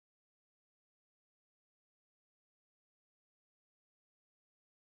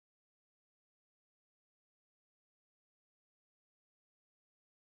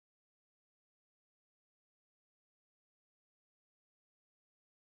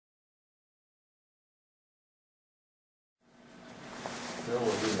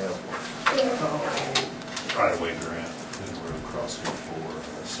right-of-way grant in the road crossing for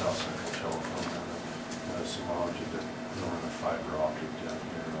South Central Telephone out of Samology, that they'll run a fiber optic down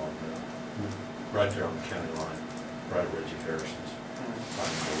here on the, right there on the county line, right at Reggie Harrison's. I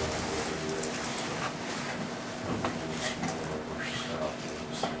don't know what I'm going to do there. So I'm doing some more over south of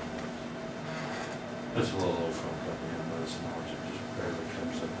this. It's a little old phone company in Samology, just barely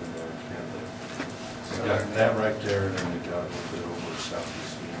comes up in there, can't they? They got that right there, and then they got a little bit over southeast.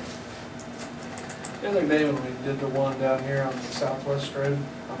 The other day when we did the one down here on the southwest road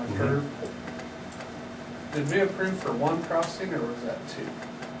on the curve, did we approve for one crossing or was that two?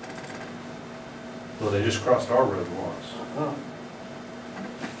 Well, they just crossed our road once. Oh.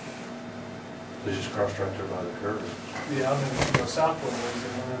 They just crossed right there by the curve. Yeah, I'm gonna go southward ways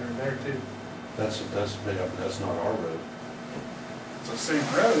and went under there too. That's not our road. It's the same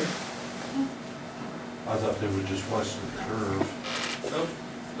road. I thought they were just west of the curve. Nope.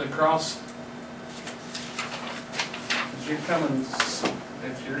 They cross.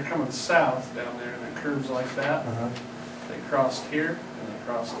 If you're coming south down there and it curves like that, they crossed here and they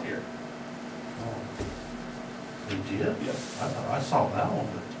crossed here. Oh. They did? Yep. I saw that one,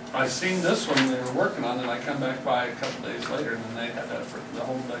 but I seen this one they were working on, and I come back by a couple days later, and then they had that for the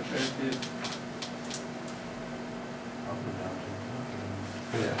whole back there too. I'll go down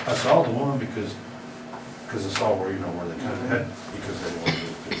to it. Yeah, I saw the one because I saw where, where they kind of had, because they wanted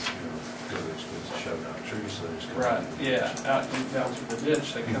to, go to shove out trees, so they just come Right, in. yeah, out down through the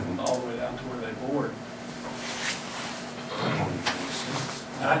ditch, they come all the way down to where they bored.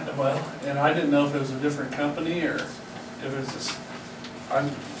 And I didn't know if it was a different company or if it was this. I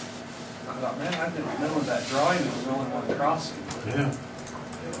thought, man, I didn't know in that drawing it was only one crossing. Yeah.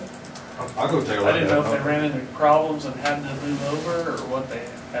 I'll go take a look I didn't know at if it. they ran into problems and had to move over or what they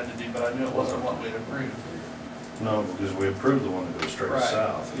had to do, but I knew it wasn't what we'd approved. No, because we approved the one that goes straight Right,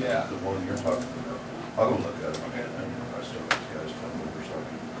 south. yeah. The one you're talking about. I'll go look at it. Okay. I still got the guys' phone numbers, so I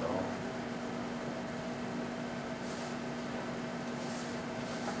can call.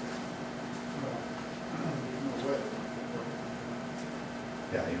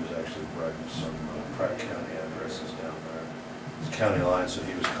 Yeah, he was actually writing some Pratt County addresses down there. It's county line, so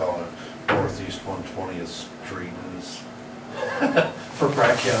he was calling it Northeast 120th Street. For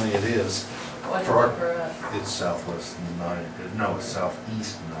Pratt County it is. It's southwest 9th, no, it's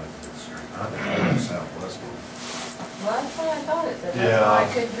southeast 9th Street. I think it's southwest. Well, that's what I thought it said. Yeah. That's why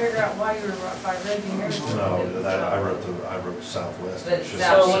I couldn't figure out why you were by Reggie Harrison. No, I wrote southwest. But It's just-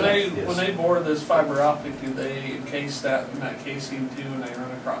 south- So Yes. when they bore this fiber optic, do they encase that in that casing too when they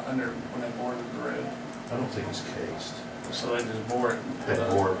run across when they bore the road? I don't think it's cased. So they just bore it. They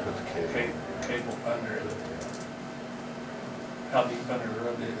bore, put the cable. Cable under it. How deep under the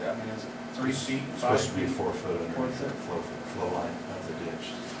road is it? I mean, is it 3 feet, It's 5 supposed to be feet? 4 foot under 4 the foot? flow line of the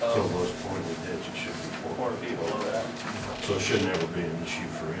ditch. Oh. So the lowest point of the ditch, it should be 4 4 feet below that. So it should never be an issue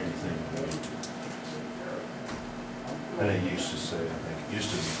for anything. And it used to say, I think, it used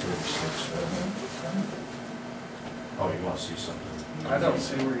to be 36 feet. Oh, you want to see something? I don't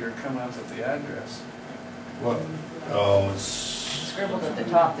see where you're coming up with the address. What? Oh, it's, Scribbled at the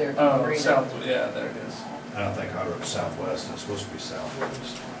top there. Oh, south, yeah, there it is. I don't think I wrote southwest, it's supposed to be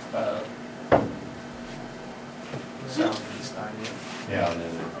southwest. Southeast 90. Yeah, and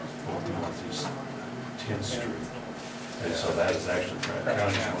then northeast 10th Street. And so that is actually Pratt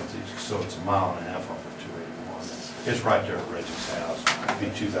County northeast, so it's a mile and a half off of 281. It's right there at Reggie's house. It'd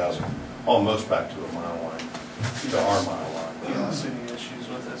be 2,000, almost back to the mile line, to our mile line. You don't see any issues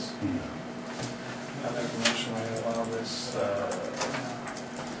with this? No. I make a motion we allow this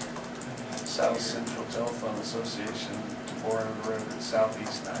South Central Telephone Association to bore over the road at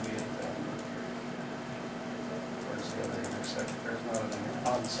Southeast 90th. Where's the other intersection? There's not an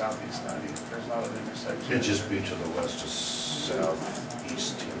on Southeast 90th. There's not an intersection. It'd just be to the west of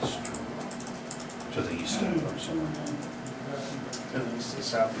southeast 10th Street. To the east end, I'm sorry. To the east of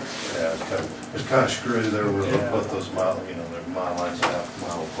Southeast. Yeah, it's kind of screwy there where Yeah. both those mile, their mile lines are half a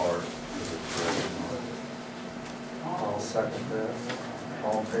mile apart. I'll second that.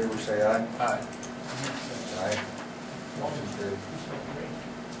 All in favor, say aye. Aye. Aye. Motion carried.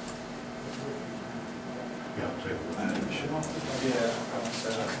 Yeah, I'll take a look at it. Yeah, I'll say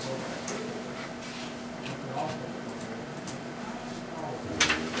that.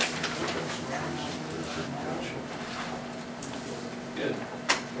 Good.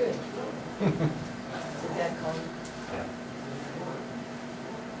 Good. Did that call? Yeah.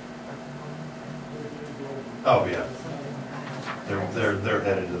 Oh, yeah. They're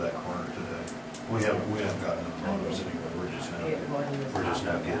headed to that corner today. We haven't gotten the photos anyway. We're just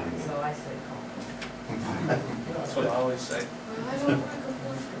now getting it. So I said call. That's what I always say. I don't want to go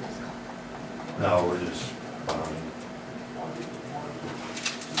for this call. No, we're just behind.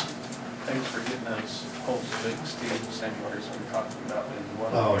 Thanks for getting those whole big steel sandwiches we talked about in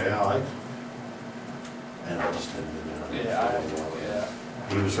one. Oh, yeah, and I just didn't do it. Yeah,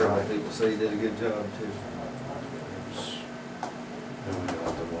 He was Certainly right. people say you did a good job too. And we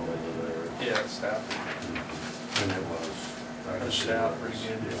got the one over there. yeah, it's staff. And it was. I The could see staff it was-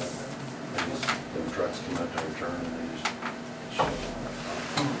 pretty good. Yeah. They just- Them trucks come out there and turn and they just.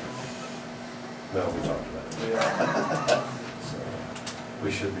 Well, we talked about it. Yeah. So, we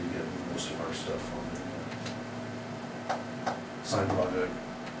should be getting most of our stuff on there. Sign project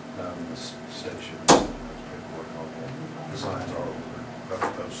down in the station, paperwork on it. The signs are over, got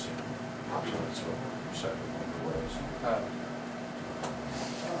posted. So that's what second one was.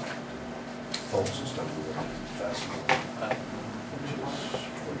 Bolts and stuff we want to fasten, which is,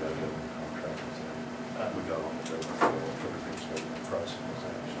 we got to get a contract with them. We got on the government, everything's got the pricing with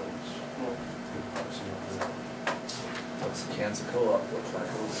them, so it's good pricing on that. What's the Kansas co-op look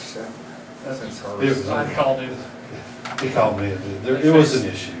like over south? Since It was- I called him, He called me, it was an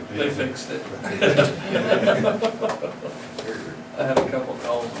issue. they fixed it. I had a couple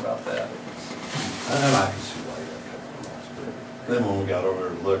calls about that. And I can see why you got a couple of miles, but then when we got over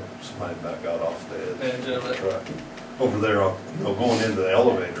there to look, somebody about got off the edge of the truck. Over there, going into the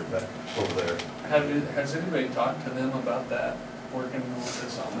elevator back over there. Has anybody talked to them about that, working with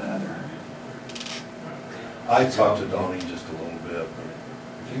us on that, or? I talked to Donnie just a little bit, but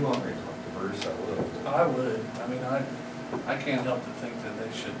If you want me to talk to Bruce, I will. I would, I mean, I can't help to think that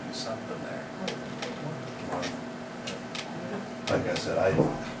there should be something there. like I said,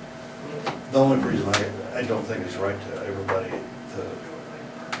 the only reason I don't think it's right to everybody to,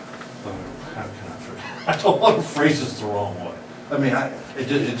 how can I phrase, I don't want to phrase this the wrong way. I mean, it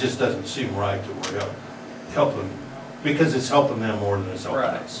just doesn't seem right to we're helping, because it's helping them more than it's helping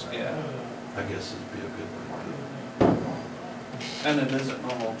us. Yeah, I guess it'd be a good way and it isn't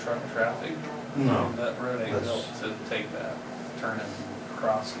normal truck traffic. to do it. No. That road ain't built That's- to take that turn and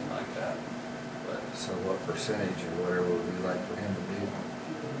crossing like that, but. So what percentage or whatever would we like for him to do?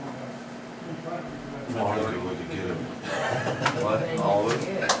 Maybe we could get him. What, all of it?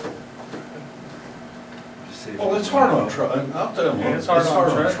 Yeah. Just see if Well, we it's can- hard on truck, I'll tell you, Yeah, it's hard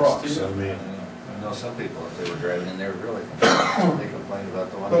on trucks, too. I mean. I know some people, if they were driving in there, really, they complained about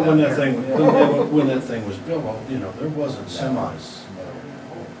the one But down when there. that thing, when that thing was built, well, there wasn't semis.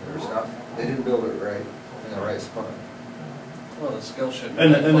 There's not, they didn't build it right, in the right spot. Well, the skill should.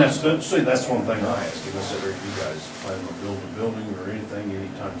 And that's one thing I asked him, I said, are you guys planning on building a building or anything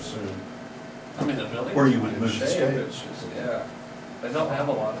anytime soon? I mean, the building. Where you would move the scales. Yeah, they don't have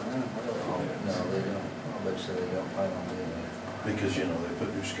a lot of room, No, really. they don't, I'll bet you they don't plan on doing that. Because, they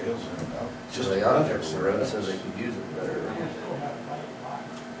put new scales in now. So they ought to fix the road so they could use it better.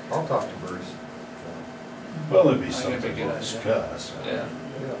 I'll talk to Bruce. Well, it'd be I think something it'd be a to good idea. discuss. Yeah.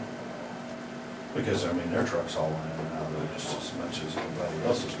 Because, their trucks all in and out of there just as much as anybody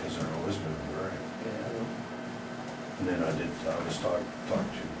else's, because they're always moving around. And then I was talking to her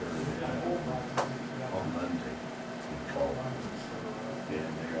on Monday, he called, and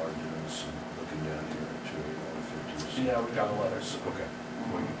they are doing some, looking down here at 28150. Yeah, we got a letter. Okay,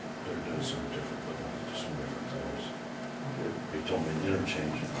 they're doing some different, just some different things. He told me the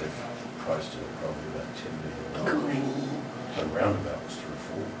interchange, they've priced it at probably about $10 million. The roundabout was 3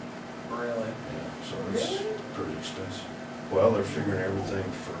 or 4. Really? Yeah, so it's pretty expensive. Well, they're figuring everything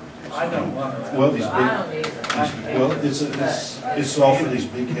for these. I don't want to. Well, these I don't either. Well, it's all for these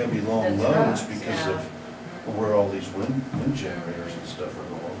big, heavy, long The loads trucks, because yeah. of where all these wind generators and stuff are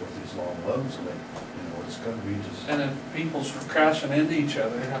going with these long loads, and it's gonna be just. And if people's crashing into each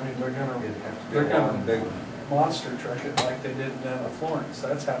other, I mean, It'd have to be they're a long, gonna big one. monster truck it like they did down at Florence.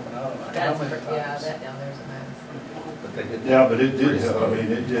 That's happened out of my That's, how many times? yeah, that down there's a mess. But they did. Yeah, but it did, Pretty help. slow.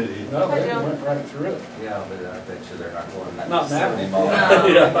 It did. No, they went right through it. Yeah, but I bet you they're not going that. Not now. 70 No, miles an hour.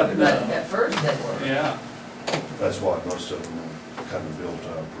 Yeah. but at first they were. Yeah. That's why most of them are kind of built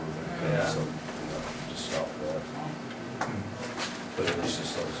up, or they Yeah. have some, to stop that. But at least it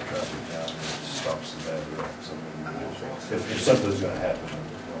slows the traffic down, and it stops the bad wrecks. I mean, if something's gonna happen, with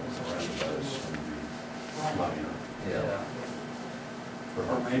the roundabout, it's gonna be minor. Yeah.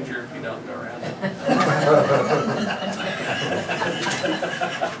 Or major if you don't go around it.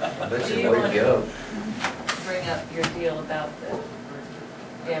 I bet Do you you wake want you up. Bring up your deal about the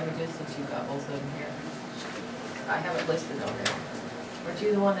damages since you got both of them here. I have it listed on there. Weren't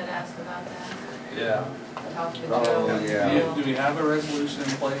you the one that asked about that? Yeah. Talked to Oh, Joe. yeah. Do we have a resolution in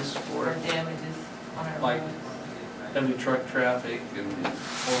place For for damages on our Like- roads. heavy truck traffic and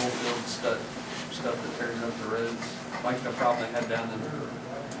oil field stuff that tears up the roads? Like the problem they had down in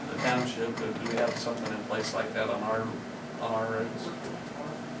the township, but do we have something in place like that on our roads?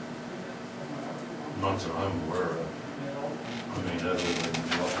 Not that I'm aware of. I mean, other than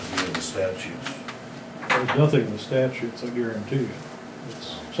what would be in the statutes. There's nothing in the statutes, I guarantee you.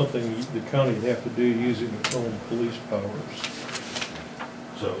 It's something the county would have to do using its own police powers.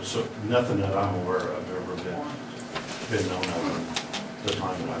 So nothing that I'm aware of ever been known of in the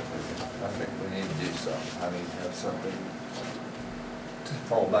time that I've been here. I think we need to do something. I mean, have something to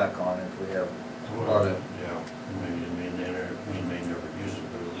fall back on if we have a lot of. Yeah, we may never use it,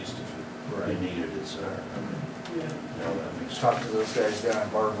 but at least if we need it, it's there. Yeah, that makes sense. Talk to those guys down in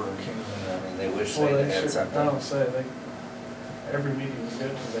Barber and Kingman, I mean, they wish Well, they they had should, something. I don't say, every meeting we go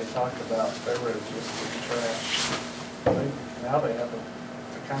to, they talk about their roads just being trash. Now they have a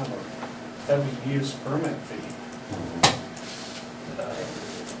kind of a heavy use permit fee.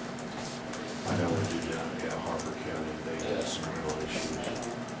 I know we do down, Harper County, they have some real issues.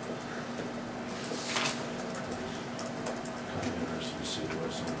 Kind of interested to see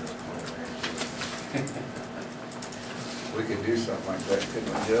what some of this plan is. We could do something like that,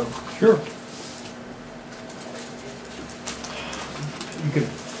 couldn't we, Joe? Sure. You could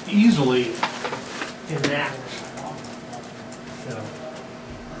easily enact,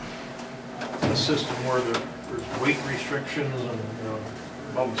 a system where there's weight restrictions and,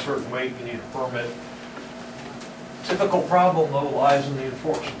 above a certain weight, you need a permit. Typical problem, though, lies in the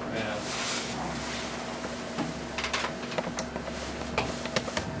enforcement.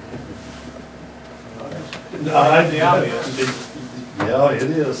 No, The obvious. Yeah, it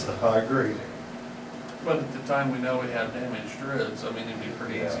is, I agree. But at the time, we know we have damaged roads, I mean, it'd be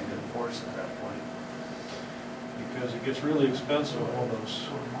pretty easy to enforce at that point. Because it gets really expensive on those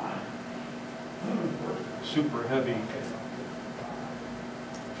super heavy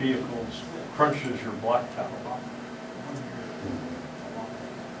vehicles, crunches your blacktop.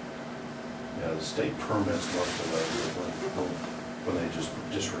 Yeah, the state permits most of that when they just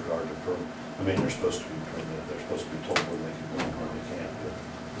disregard the permit. I mean, they're supposed to be permitted, they're supposed to be told when they can go and when they can't, but.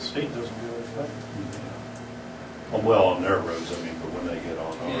 The state doesn't do anything. Oh, well, on their roads, I mean, but when they get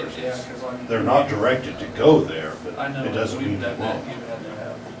on ours, Yeah, 'cause they're not directed to go there, but I know, it doesn't we've mean they done that, won't.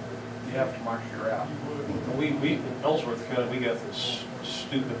 you have to mark your route. We, in Ellsworth County, we got this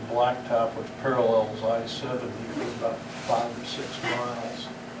stupid blacktop which parallels I-70 for about 5 or 6 miles.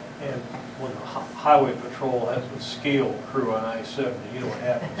 And when the highway patrol has a scale crew on I-70, you know what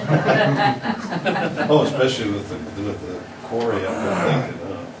happens. Oh, especially with the quarry up there, thinking,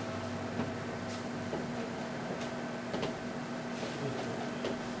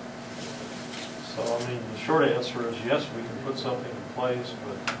 So, I mean, the short answer is yes, we can put something in place,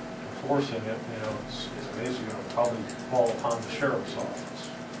 but enforcing it, it's basically going to probably fall upon the sheriff's office.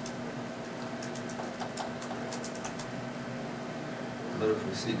 But if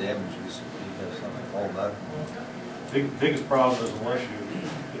we see damages, we have something to fall back on. Biggest problem is unless you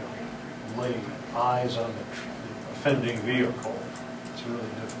lay eyes on the offending vehicle, it's really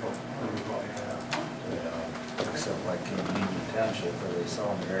difficult to prove what you have. Except like in Union Township where they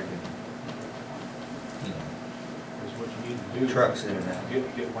saw American, Is what you need to do. trucks in and out.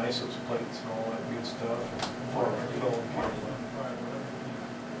 Get license plates and all that good stuff. And phone camera.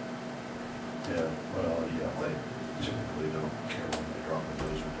 yeah, well, yeah, they typically don't care when they drop a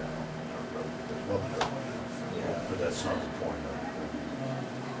dozer down on their road, because, well, but that's not the point of it.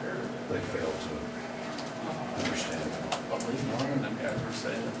 They fail to understand it. I believe one of them guys were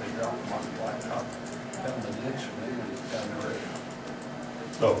saying that they dropped them on the blacktop down the ditch, and they were down the road.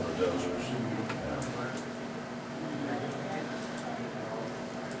 Oh, the dozers. Yeah.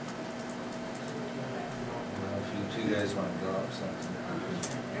 Well, if you two guys want to go up something.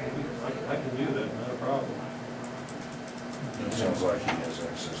 I can do that, not a problem. It sounds like he has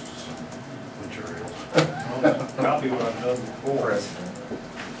access to some materials. I'll copy what I've done before. Precedent.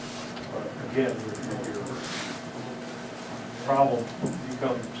 But again, your problem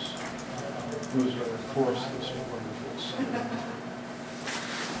becomes who's going to enforce this wonderful system.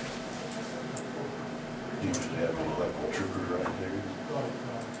 Do you usually have any local troopers right there?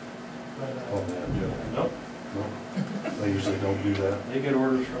 Oh, man, Joe. Nope, No, they usually don't do that? they get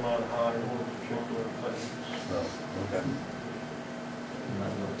orders from on high or particular things. No, okay. You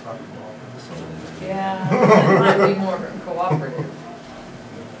might be able to talk about this. Yeah, it might be more cooperative.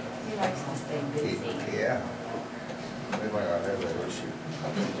 He likes to stay busy. Yeah. They might not have that issue.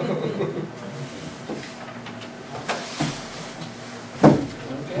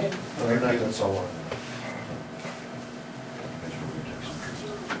 Okay. Other than that, that's all I have.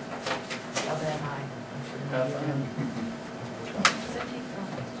 Tell that hi. Have fun.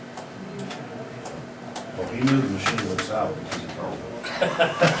 Well, he knew the machine was out because he called it. He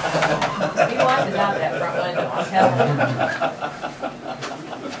watches out that front window, I'll tell him.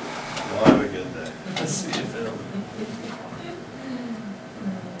 Well, have a good day. See you, Phil.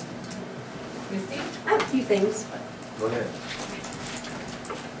 Christie? I have a few things. Go ahead.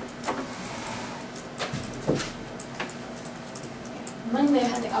 Monday, I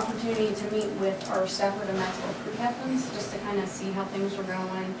had the opportunity to meet with our Stafford and Maxwell crew captains, just to kind of see how things were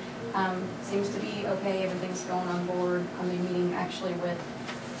going. Seems to be okay, everything's going on board. I'll be meeting actually with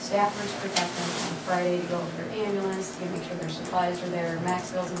Stafford's crew captain on Friday to go over their ambulance, to make sure their supplies are there.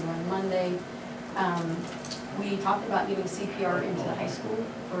 Maxwell's going to go on Monday. We talked about getting CPR into the high school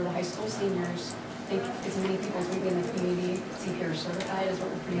for the high school seniors. I think as many people as we get in the community, CPR certified is what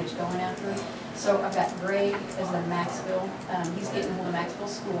we're pretty much going after. So I've got Greg as in Maxville. He's getting hold of Maxville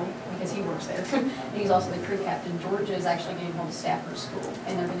School because he works there. And he's also the crew captain. Georgia is actually getting hold of Stafford School,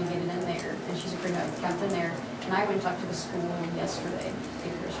 and they're going to get it in there. And she's a crew captain there. And I went and talked to the school yesterday,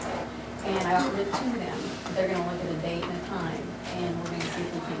 and I offered it to them. They're going to look at a date and a time, and we're going to see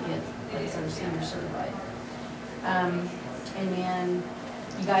if we can get our senior certified. And then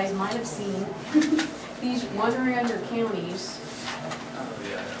you guys might have seen these wandering under counties.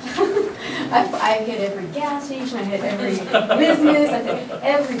 I hit every gas station, I hit every business, I hit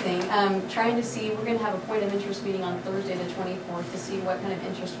everything. Trying to see, we're going to have a point of interest meeting on Thursday the 24th to see what kind of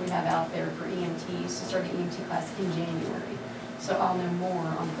interest we have out there for EMTs to start the EMT class in January. So I'll know more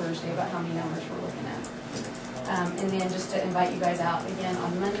on Thursday about how many numbers we're looking at. And then just to invite you guys out again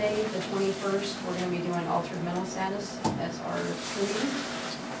on Monday the 21st, we're going to be doing altered mental status as our crew meeting.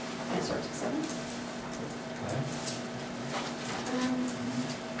 And it starts at 7.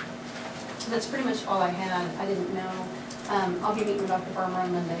 That's pretty much all I had. I didn't know. I'll be meeting with Dr. Farmer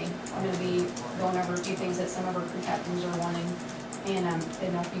on Monday. I'm going to be going over a few things that some of our crew captains are wanting. And I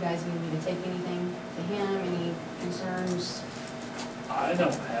didn't know if you guys need me to take anything to him, any concerns. I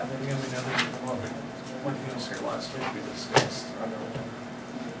don't have any. I mean, other than what he was here last week, we discussed. I don't know.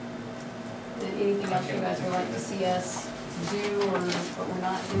 Anything else you guys would like to see us do, or what we're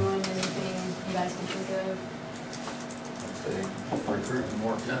not doing, anything you guys can think of? Recruiting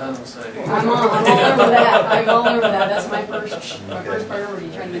more. I'm saying. I'm all over that. I'm all over that. That's my first priority,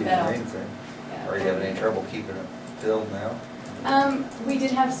 trying to get that out. Main thing. Are you having any trouble keeping it filled now? We did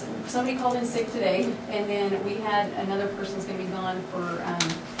have, somebody called in sick today, and then we had another person's gonna be gone for,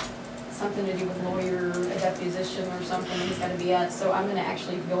 something to do with lawyer, a deposition or something he's gotta be at. So I'm gonna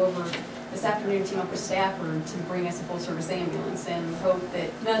actually go over this afternoon, team up with Stafford to bring us a full service ambulance and hope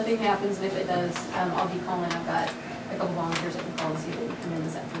that nothing happens, and if it does, I'll be calling. I've got a couple volunteers that can call and see if they can come in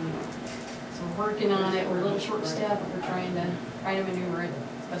this afternoon. So we're working on it. We're a little short staffed, but we're trying to maneuver it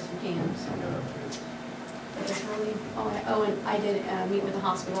as best we can. So. But that's really all and I did meet with the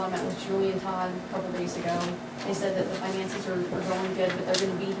hospital. I met with Julie and Todd a couple days ago. They said that the finances are going good, but they're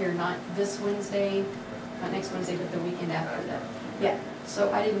going to be here not this Wednesday, not next Wednesday, but the weekend after that. Yeah. So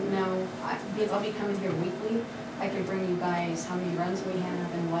I didn't know, because I'll be coming here weekly. I could bring you guys how many runs we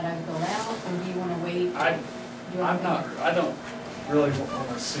have and what I've filled out, or do you want to wait? I don't really want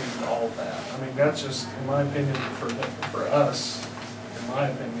to see all that. I mean, that's just, in my opinion, for us, in my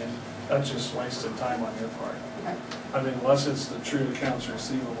opinion, that's just wasted time on your part. Okay. I mean, unless it's the true accounts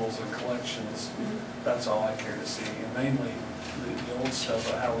receivables and collections, that's all I care to see. And mainly the old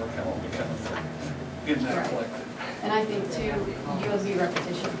stuff of how we're getting that Right. collected. And I think too, you'll be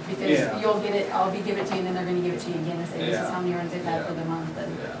repetition, because you'll get it, I'll give it to you, and then they're gonna give it to you again and say, this is how many runs they've had for the month,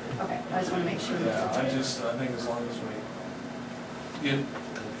 and, okay, I just wanna make sure. Yeah, I think as long as we get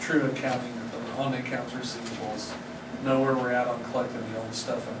true accounting on the accounts receivables, know where we're at on collecting the old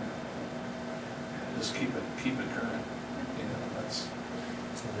stuff, and just keep it current, you know, that's.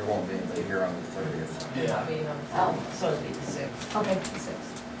 There won't be anybody here on the 30th. Not being on the phone, so it'll be the 6th. Okay, the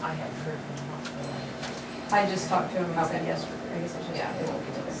 6th. I hadn't heard from the hospital. I just talked to him, I said yesterday, I guess I just. Yeah, it won't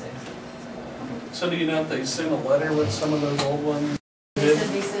be till the 6th. So do you know if they sent a letter with some of those old ones? They said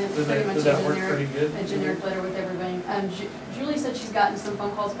they sent pretty much Did that work pretty good? a generic letter with everything. Julie said she's gotten some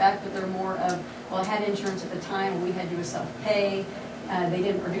phone calls back, but they're more of, well, I had insurance at the time, we had to do a self-pay. They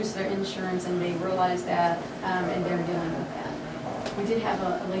didn't produce their insurance, and they realized that, and they're dealing with that. We did have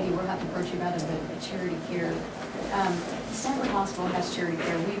a lady, we'll have to approach you about a charity care. Stafford Hospital has charity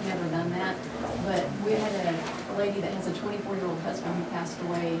care. We've never done that, but we had a lady that has a 24-year-old husband who passed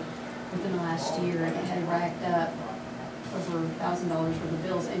away within the last year, and it had racked up over $1,000 worth of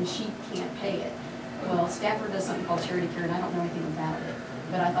bills, and she can't pay it. Well, Stafford does something called charity care, and I don't know anything about it,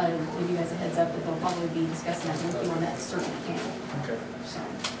 but I thought I would give you guys a heads up that they'll probably be discussing that with you on that certain account. Okay. So.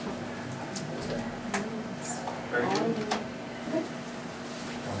 Very good.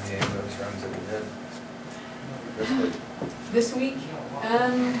 How many ambulance runs have you had? this week? This week,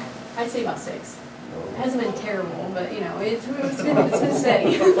 I'd say about 6. It hasn't been terrible, but you know, it's been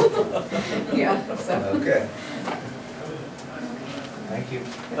steady. Yeah, so. Okay. Thank you.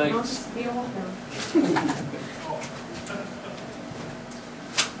 Thanks. You're welcome.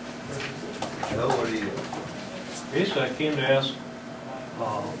 Joe, what do you? Basically, I came to ask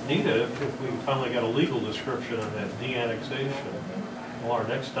Nita if we finally got a legal description on that de-annexation. Well, our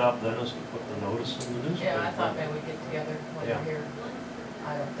next stop then is to put the notice in the newspaper. Yeah, I thought maybe we'd get together when Yeah. you're here.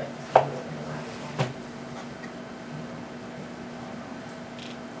 I don't think this one's gonna last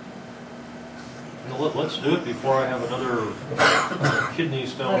long. Let's do it before I have another kidney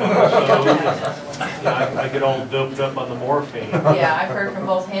stone episode. I get all doped up on the morphine. Yeah, I've heard from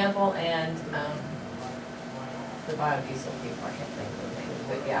both Hample and the biodiesel people, I can't think of the name,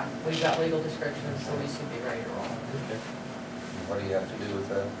 but yeah, we've got legal descriptions, so we should be ready to roll. What do you have to do with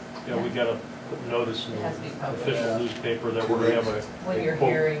that? Yeah, we gotta put notice in It has to be the published. official newspaper that we're gonna have When your a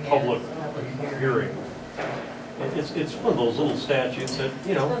quote, hearing is. public Public hearing. It's one of those little statutes that,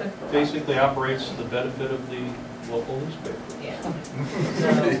 you know, basically operates to the benefit of the local newspaper. Yeah.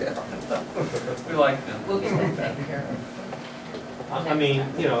 So, We like them. we'll get that taken care of. I mean,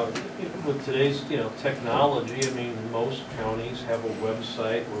 you know, with today's, you know, technology, I mean, most counties have a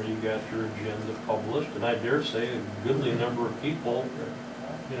website where you got your agenda published, and I dare say a goodly number of people,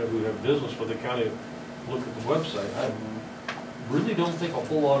 you know, who have business with the county look at the website. I really don't think a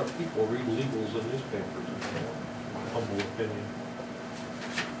whole lot of people read legals in newspapers, in my humble opinion.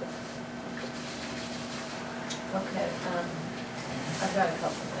 Okay, I've got a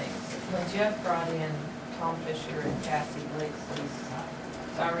couple things. When Jeff brought in Tom Fisher and Cassie Blakesley's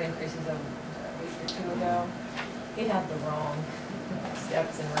salary increases a week or 2 ago, he had the wrong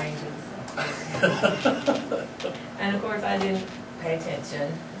steps and ranges. And of course, I didn't pay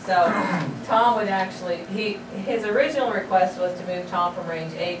attention. So Tom would actually, his original request was to move Tom from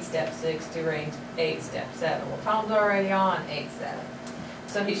range 8, step 6 to range 8, step 7. Well, Tom's already on 8-7.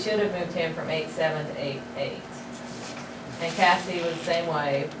 So he should have moved him from 8-7 to 8-8. And Cassie was the same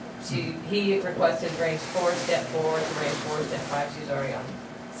way. He requested range 4, step 4 to range 4, step 5. She's already on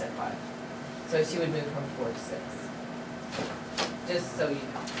step 5. So she would move from 4 to 6. Just so you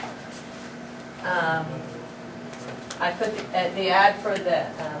know. I put the ad for the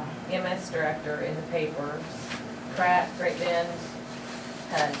EMS director in the papers. Pratt, Great Bend,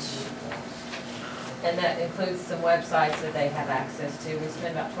 Hutch. And that includes some websites that they have access to. We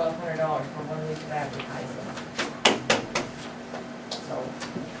spend about $1,200 for 1 week of advertising. So,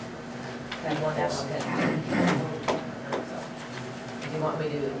 and one applicant. So, do you want me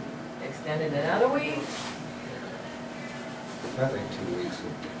to extend it another week? I think 2 weeks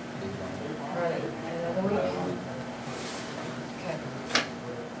would be fine. Or another week? Okay.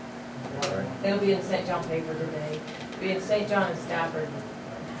 All right. It'll be in St. John paper today. It'll be in St. John and Stafford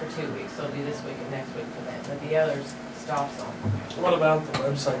for 2 weeks, so it'll be this week and next week for them, but the others stops on. What about the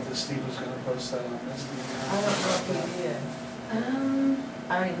website that Steve was gonna post that on this? I don't know if we did.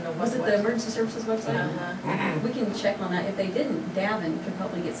 I don't even know what. Was it the emergency services website? Uh-huh. We can check on that. If they didn't, Davin could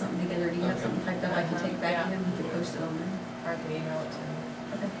probably get something together. Do you have Okay. something typed up I can take back Yeah. to him? He could post it on there. Or I could email it to him.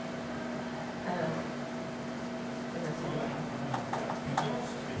 Okay. And that's all.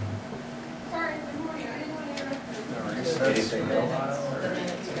 Sorry, good morning, I didn't want to interrupt you. The The recess. Anything else? minutes, the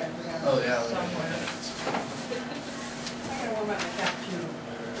minutes you got to have Oh, yeah. somewhere. I gotta warm up my cappuccino.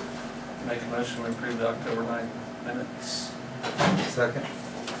 Make a motion to approve the October 9th minutes. Second? All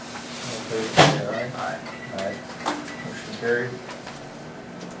in favor, say aye. Aye. Motion carried.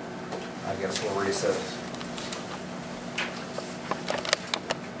 I guess we'll recess.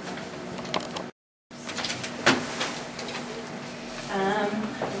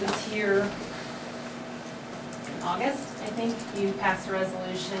 It was here in August, I think. You passed a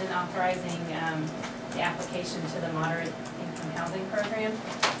resolution authorizing the application to the moderate income housing program.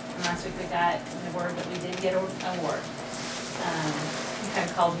 And last week we got the word that we did get an award. He kind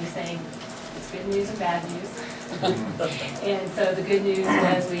of called me saying, it's good news and bad news. And so the good news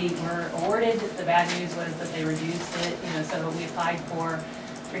was we were awarded, the bad news was that they reduced it, so we applied for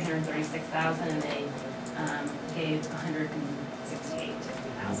 $336,000 and they gave $168,000.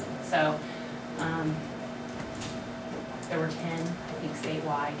 So there were 10, I think,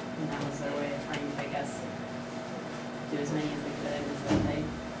 statewide, and that was their way of trying to, I guess, do as many as they could, and so they.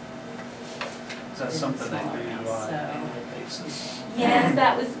 Is that something they do on an So- annual basis? Yes,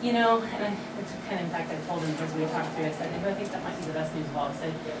 that was, and which kind of, in fact, I told them as we talked through, I said, I think that might be the best news of all. I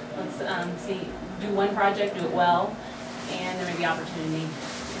said, let's do one project, do it well, and there may be opportunity in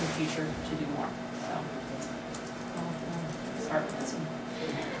the future to do more. So, we'll start with this one.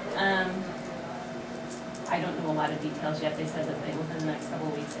 I don't know a lot of details yet. They said that they, within the next couple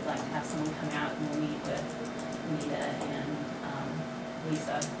of weeks, they'd like to have someone come out and we'll meet with Anita and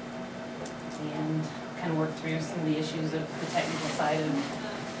Lisa and kind of work through some of the issues of the technical side of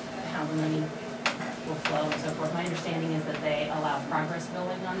how the money will flow and so forth. My understanding is that they allow progress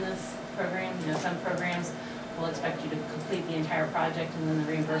billing on this program. You know, some programs will expect you to complete the entire project and then the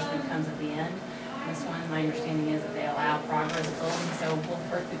reimbursement comes at the end. This one, my understanding is that they allow progress billing, so we'll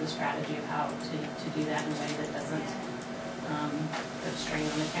work through the strategy of how to do that in a way that doesn't put strain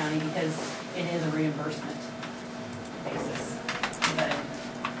on the county, because it is a reimbursement basis. But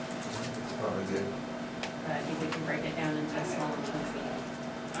Probably good. I think we can break it down into smaller chunks.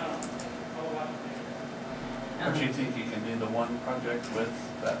 Or do you think you can do the one project with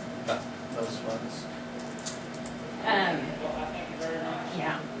those funds?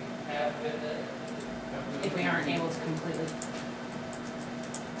 Yeah. If we aren't able to completely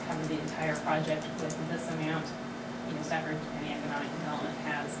cover the entire project with this amount, you know, Stafford County Economic Development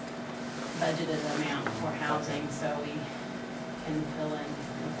has budgeted an amount for housing, so we can fill in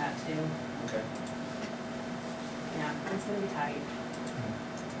with that too. Okay. Yeah, it's gonna be tight.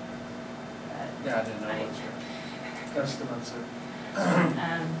 But Yeah, I didn't know what your estimates are.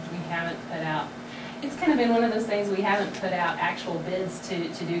 we haven't put out, it's kind of been one of those things, we haven't put out actual bids to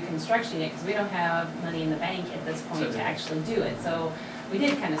do construction yet, because we don't have money in the bank at this point to actually do it. So we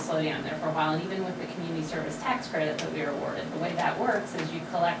did kind of slow down there for a while, and even with the community service tax credit that we were awarded, the way that works is you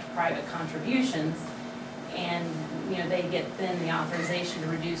collect private contributions, and, you know, they get then the authorization to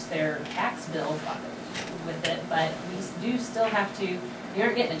reduce their tax bill with it, but we do still have to, we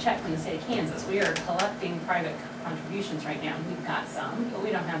aren't getting a check from the state of Kansas. We are collecting private contributions right now. We've got some, but we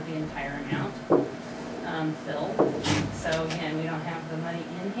don't have the entire amount filled. So again, we don't have the money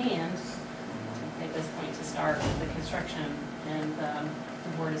in hand at this point to start the construction, and the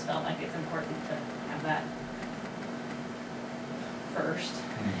board has felt like it's important to have that first.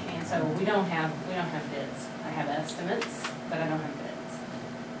 And so we don't have bids. I have estimates, but I don't have bids.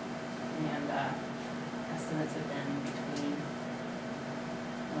 And estimates have been between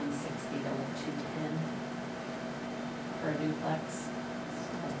 160 to 210 for a duplex.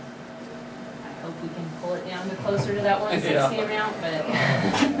 So I hope we can pull it down to closer to that 160 amount, but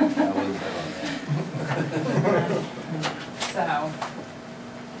so.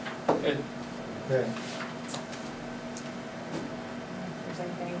 Good. Okay. If there's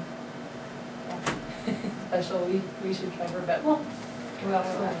anything special we should cover, but Well, we'll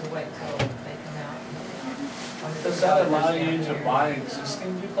have to wait till they come out. Does that allow you to buy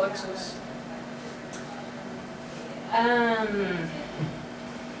existing duplexes?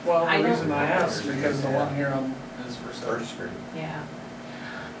 Well, I the don't- reason I ask, because the one here on is for sale. First Street. yeah.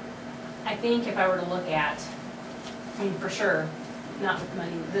 I think if I were to look at, I mean, for sure, not with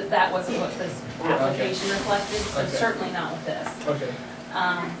money, that wasn't what this Yeah, okay. application reflected, so Okay. certainly not with this. Okay.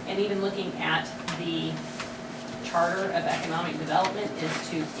 And even looking at the charter of economic development is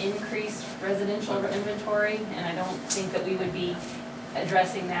to increase residential inventory, and I don't think that we would be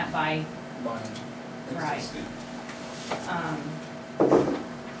addressing that by, Buying Right. existing.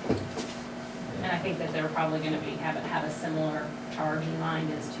 and I think that they're probably gonna be, have a similar charge in mind,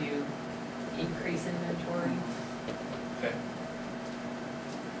 is to increase inventory. Okay.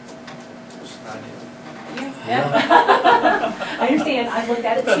 Just an idea. Yeah. I understand, I've looked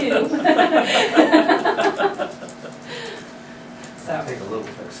at it too. So, Take a little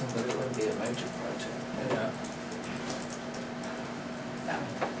fixing, but it wouldn't be a major project. Yeah. so,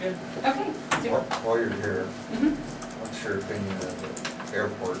 Good. okay, super. While you're here, Mhm. what's your opinion of the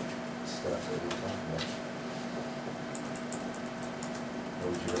airport stuff that we talked about? Or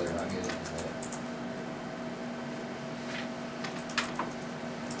would you rather not get into that?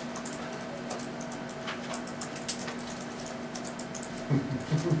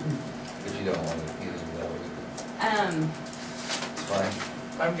 If you don't want to get into that, it's fine.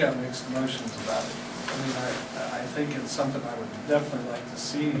 I've got mixed emotions about it. I mean, I think it's something I would definitely like to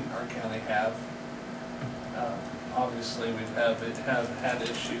see our county have. Obviously, we have had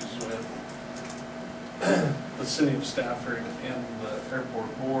issues with the city of Stafford and the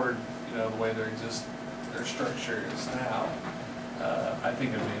airport board, you know, the way their structure is now. I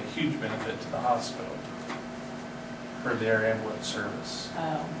think it would be a huge benefit to the hospital for their ambulance service.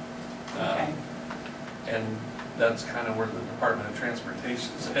 Oh, okay. And that's kind of where the Department of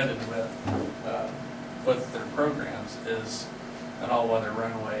Transportation is headed with their programs, is an all-weather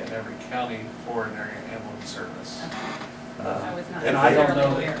runway in every county for an area ambulance service. I was not And I don't necessarily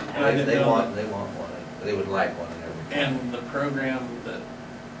know aware of that- that. and I didn't They know want one, they would like one in every county. And the program that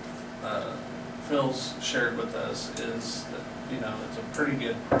Phil's shared with us is that, you know, it's a pretty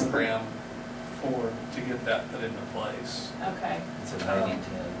good program to get that put into place. Okay, It's a 90-10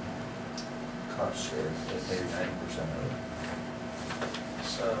 cost share, they pay 90% of it.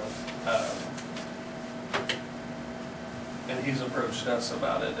 So, and he's approached us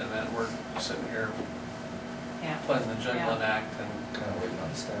about it, and then we're sitting here yeah. playing the juggling act and Kind of waiting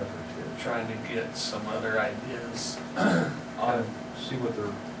on Stafford too. trying to get some other ideas Kind on, of see what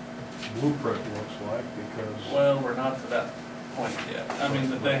their blueprint looks like, because well, we're not to that point yet. I mean,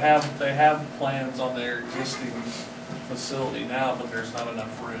 they have plans on their existing facility now, but there's not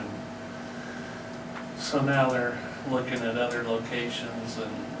enough room. So now they're looking at other locations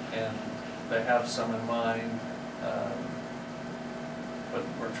and they have some in mind. But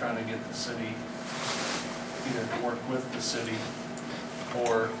we're trying to get the city, either to work with the city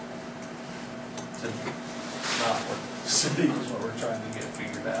or to not work with the city is what we're trying to get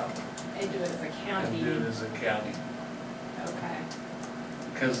figured out. And do it as a county. And do it as a county. Okay.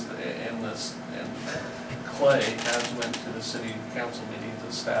 Because, and Clay has went to the city council meetings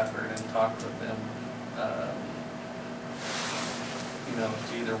in Stafford and talked with them, you know,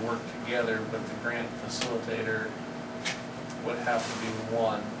 to either work together, but the grant facilitator would have to be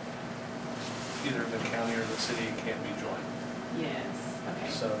one. Either the county or the city can't be joined. Yes, okay.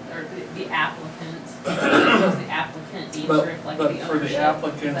 So- Or the applicant, because the applicant needs to reflect the But ownership. for the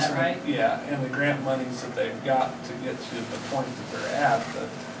applicants, Is that right? yeah, and the grant monies that they've got to get to the point that they're at,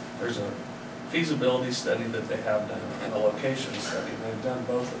 there's a feasibility study that they have done and a location study, and they've done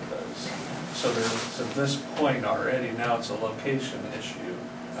both of those. So there's, at this point already, now it's a location issue.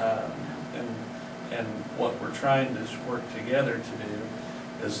 And what we're trying to work together to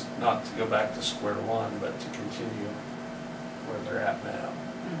do is not to go back to square one, but to continue where they're at now.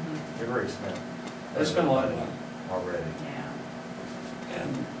 Mhm. They've already spent. They spent a lot of money. Already. Yeah.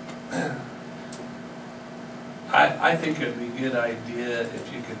 And I think it'd be a good idea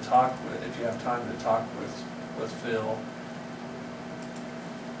if you could talk with, if you have time to talk with Phil,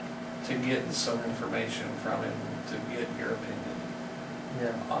 to get some information from him, to get your opinion.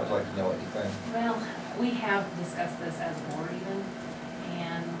 Yeah. I'd like to know what you think. Well, we have discussed this as a board even,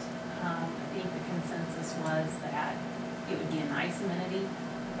 and I think the consensus was that it would be a nice amenity,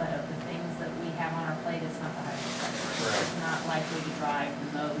 but of the things that we have on our plate, it's not the highest priority. Right. It's not likely to drive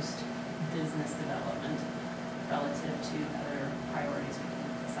the most business development relative to other priorities we can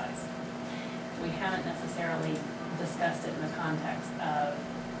emphasize. We haven't necessarily discussed it in the context of,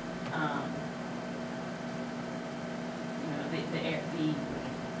 you know, the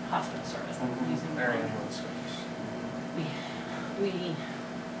hospital service, using the Very word. ambulance service. We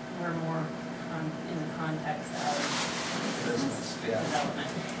were more in the context of Business, yeah. development.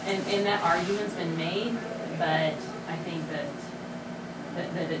 And that argument's been made, but I think that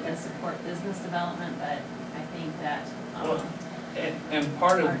it does support business development, but I think that, Well, And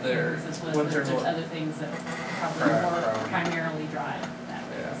part our of their, consensus was what that they're, there's other things that probably more Priority. primarily drive that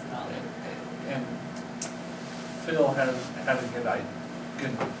business yeah. development. And Phil has had a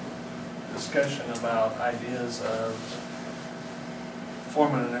good discussion about ideas of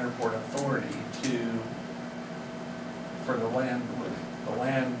forming an airport authority for the land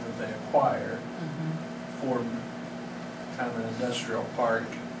that they acquire, Mhm. for kind of an industrial park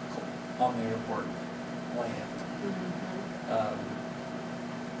on the airport land. Mhm.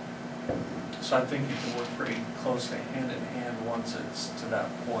 So I think you can work pretty closely hand in hand once it's to that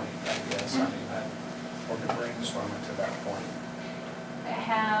point, I guess. I mean, or to brainstorm it to that point.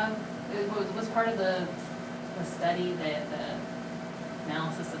 Was part of the study that the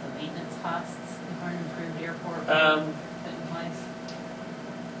analysis of the maintenance costs for an improved airport put in place?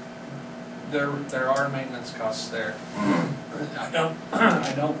 There are maintenance costs there. I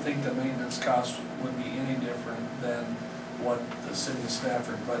don't think the maintenance cost would be any different than what the city of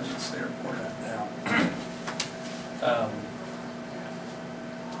Stafford budgets the airport at now.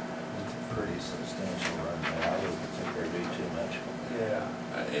 It's a pretty substantial run there. I wouldn't think there'd be too much. Yeah,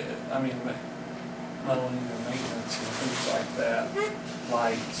 I mean, mowing and maintenance and things like that,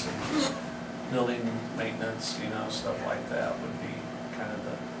 lights and building maintenance, you know, stuff like that would be kind of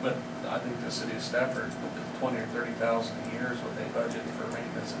but I think the city of Stafford, with 20 or 30,000 a year is what they budget for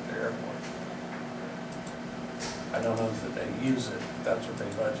maintenance at their airport. I don't know if they use it, but that's what they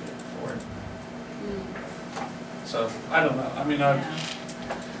budget for it. So, I don't know, I mean, Yeah.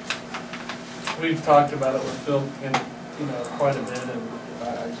 we've talked about it with Phil, quite a bit, and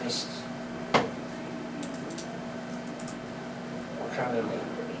I just, kind of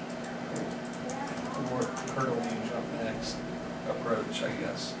hurdle you jump next approach, I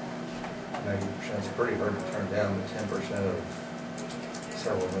guess. 90% is pretty hard to turn down, but 10% of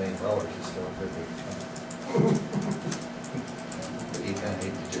several $1 million is still a pretty big chunk. But you kind of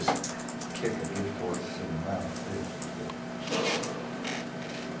hate to just kick a gift horse in the mouth, too.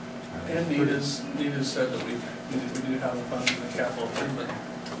 And Nita said that we do have the funds in the capital improvement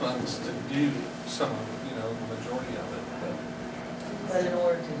funds to do some of, the majority of it, But in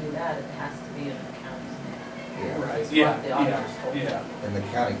order to do that, it has to be in the county's name. Yeah. Right. That's Yeah, what the auditors told me. yeah. And the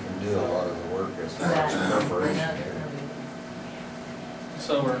county can do a lot of the work as far as That- preparation. another-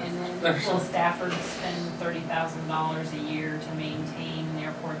 So we're, And then will Stafford spend $30,000 a year to maintain an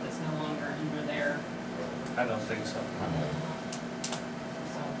airport that's no longer under their, I don't think so.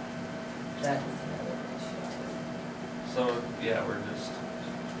 So that is another issue too. So, yeah, we're just,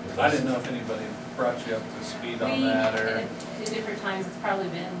 I didn't know if anybody brought you up to speed on that, or, at different times, it's probably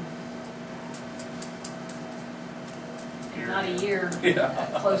been not a year, yeah.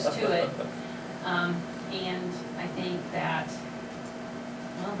 close to it. And I think that,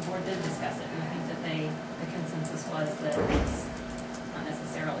 well, the board did discuss it, and I think that the consensus was that it's not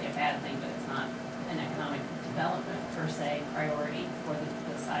necessarily a bad thing, but it's not an economic development per se priority for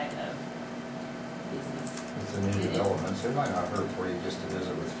the side of business. It's a new development, so it might not hurt for you just to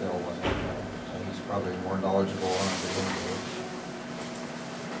visit with Phil. He's probably more knowledgeable on it than we do.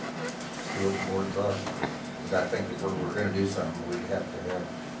 See what the board thought. Because I think if we're gonna do something, we have to have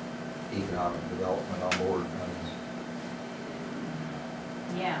economic development on board.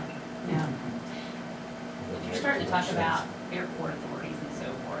 Yeah, yeah. If you're starting to talk about airport authorities and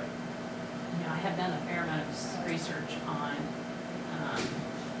so forth, I have done a fair amount of research on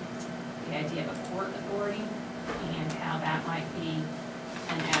the idea of a port authority and how that might be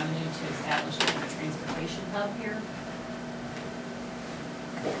an avenue to establish a transportation hub here.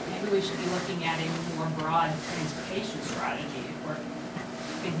 Maybe we should be looking at a more broad transportation strategy if we're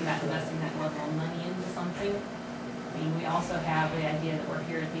thinking about investing that level of money into something. I mean, we also have the idea that we're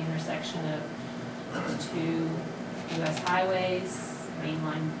here at the intersection of two U.S. highways,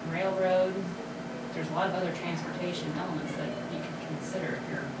 mainline railroad. There's a lot of other transportation elements that you could consider if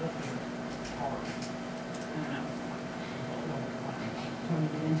you're, I don't know. Want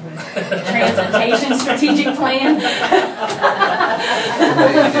to get into a transportation strategic plan?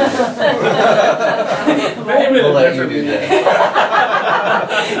 Maybe We'll let you different do meeting. that.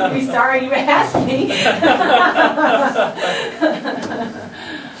 I'd be sorry you asked me.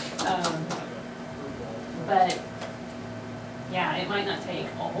 But, yeah, it might not take a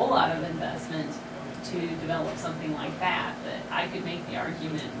whole lot of investment to develop something like that, but I could make the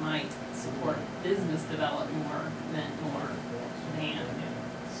argument it might support business development more than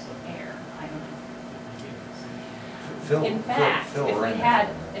air. I don't know. In fact,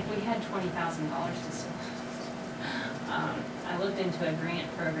 if we had $20,000 to spend, I looked into a grant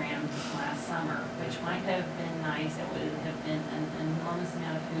program last summer, which might have been nice. It would have been an enormous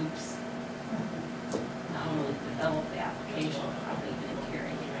amount of hoops, not only to develop the application, probably even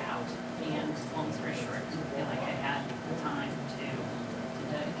carrying it out. And long story short, I didn't feel like I had the time to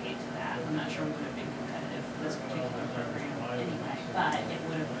dedicate to that. I'm not sure we would have been competitive for this particular program anyway, but it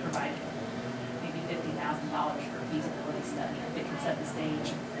would have provided maybe $50,000 for a feasibility study that could set the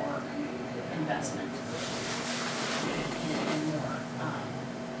stage for investment in more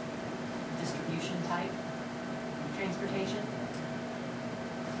distribution type transportation.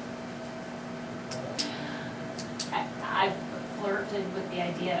 I've flirted with the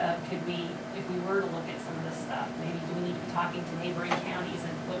idea of could we, if we were to look at some of this stuff, maybe do we need to be talking to neighboring counties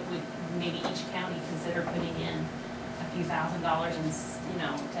and what would maybe each county consider putting in a few $1,000s and,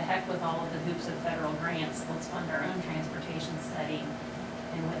 to heck with all of the hoops of federal grants, let's fund our own transportation study.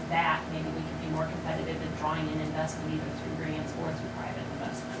 And with that, maybe we could be more competitive in drawing in investment either through grants or through private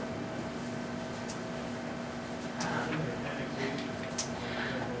investment.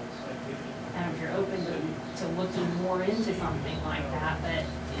 And if you're open to looking more into something like that, but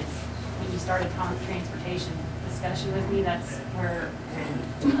it's, when you started transportation discussion with me, that's where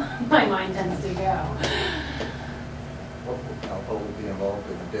my mind tends to go. What would be involved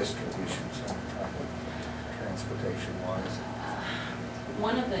in the distribution center, transportation wise?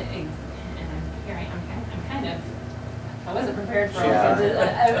 One of the, and I'm kind of, I wasn't prepared for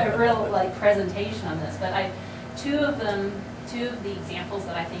Yeah. a real presentation on this, but two of the examples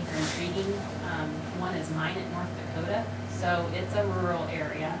that I think are intriguing, one is mine at North Dakota. So it's a rural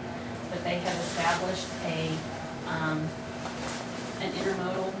area, but they have established an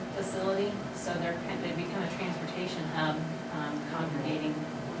intermodal facility. So they've become a transportation hub, congregating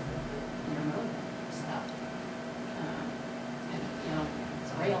intermodal stuff. And,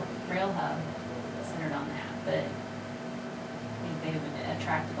 it's a rail hub centered on that, but I think they've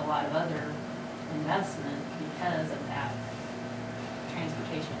attracted a lot of other investment because of that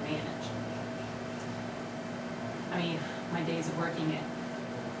transportation advantage. I mean, my days of working at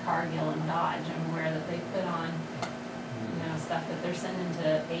Cargill and Dodge. I'm aware that they put on, you know, stuff that they're sending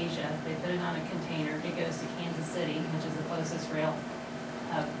to Asia. They put it on a container. It goes to Kansas City, which is the closest rail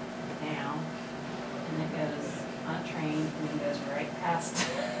hub now. And it goes on a train and then goes right past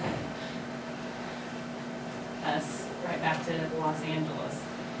us, right back to Los Angeles.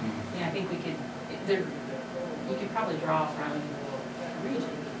 Yeah, I think we could, there, you could probably draw from a region.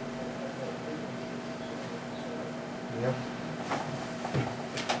 Yeah.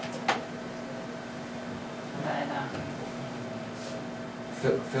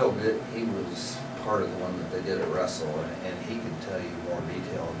 But, Phil did, he was part of the one that they did at Russell, and he could tell you more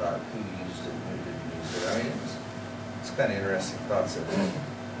detail about who used it and who didn't use it. I mean, it's kind of interesting thoughts of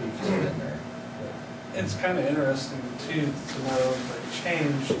who's been there. It's kind of interesting too to know they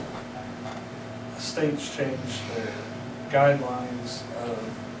changed, the states changed their guidelines of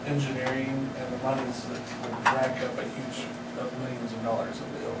engineering and the monies that would rack up a huge, of millions of dollars of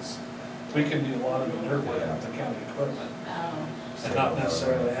bills. We can do a lot of the dirt work with the county equipment and not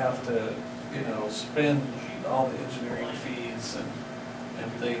necessarily have to, you know, spend all the engineering fees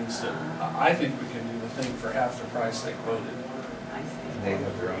and things that, I think we can do the thing for half the price they quoted. I see. They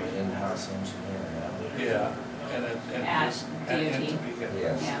have their own in-house engineer now. Yeah, and it, and At just, and DOT. Topeka.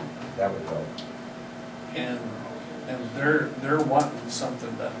 Yes, Yeah. that would help. And they're wanting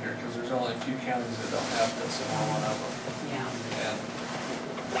something done here, because there's only a few counties that don't have this, and we're one of them. Yeah. And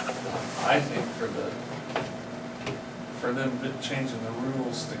I think for them changing the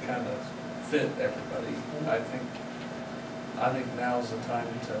rules to kind of fit everybody, I think now's the time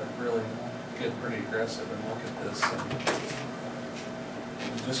to really get pretty aggressive and look at this.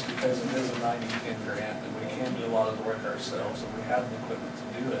 And just because it is a 90-10 grant, and we can do a lot of the work ourselves, and we have the equipment to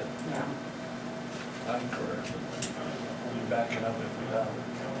do it, Yeah. I'm for we'll be backing up if we don't.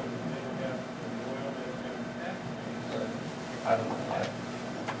 But I don't know.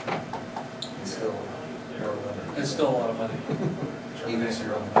 It's still more money. It's still a lot of money. Even if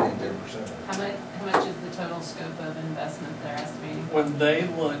you're only paying 10%. How much is the total scope of investment they're estimating? When they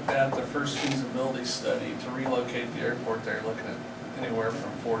looked at the first feasibility study to relocate the airport, they're looking at anywhere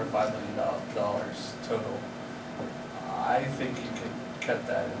from $4 to $5 million total. I think you could cut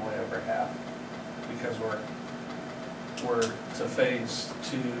that in way over half, because we're to phase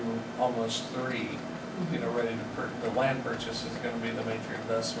 2, almost 3. You know, ready to the land purchase is going to be the major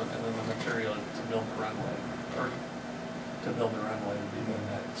investment, and then the material to build the runway, or to build the runway would be the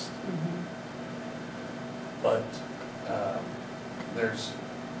next. But there's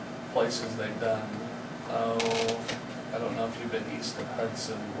places they've done, I don't know if you've been east of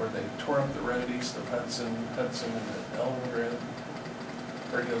Hudson, where they tore up the road east of Hudson and the Elwood Road,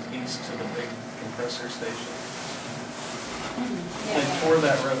 where it goes east to the big compressor station. They tore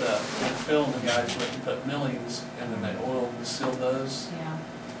that road up, and Phil and the guys went and put millings, and then they oiled and sealed those. Yeah,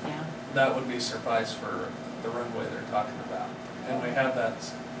 yeah. That would be suffice for the runway they're talking about. And we have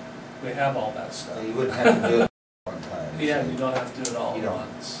all that stuff. So you wouldn't have to do it one time. Yeah, you don't have to do it all You at don't.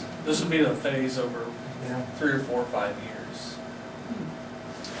 once. This would be the phase over Yeah. 3 or 4 or 5 years.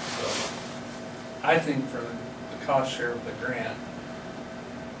 So, I think for the cost share of the grant,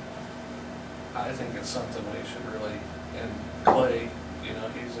 I think it's something we should really, and Clay, you know,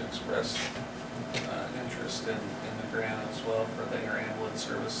 he's expressed interest in the grant as well for the air ambulance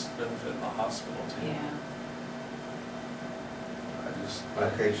service benefit in the hospital too. Yeah.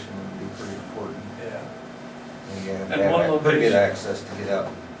 Location would be pretty important. Yeah. And you have to And one have pretty good location- access to get out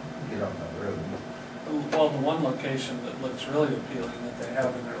and get on the road. Well, the one location that looks really appealing that they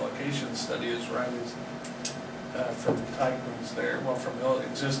have in their location study is right from Tykman's there, well, from the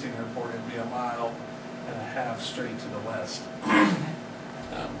existing airport, it'd be 1.5 miles straight to the west.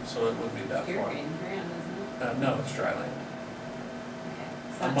 So it wouldn't be that far. Irrigating ground, isn't it? No, it's dry land. Okay.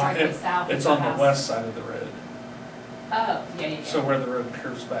 So On it's my- directly south of It's the on the house. west side of the road. Oh, yeah. So where the road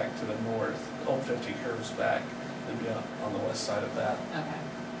curves back to the north, Old 50 curves back, it'd be on the west side of that. Okay.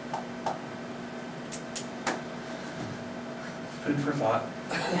 Food for thought.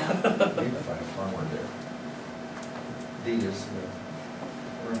 Yeah. We need to find a farmer there. Deed is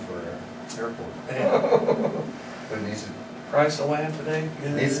room for an airport. Yeah. But it needs Price of land today?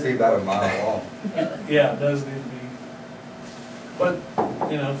 to be about 1 mile long. Yeah, it does need to be. But,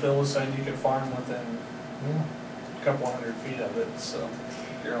 you know, Phil was saying you could farm within a couple 100 feet of it, so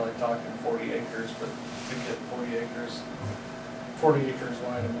you're only talking 40 acres, but to get 40 acres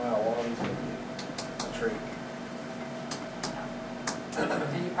wide and 1 mile long is gonna be a treat.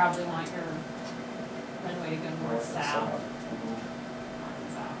 And you probably want your runway to go north-south.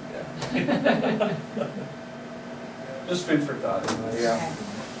 Yeah. Just food for thought, anyways. Yeah.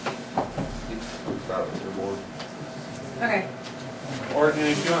 Keep about with your board. Okay. Or, and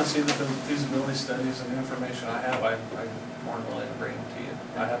if you wanna see the feasibility studies and the information I have, I'm more than willing to bring them to you.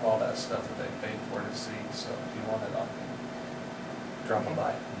 I have all that stuff that they paid for to see, so if you want it, I can drop a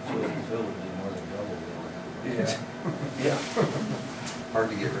by. Phil would be more than double. Yeah. Yeah. Hard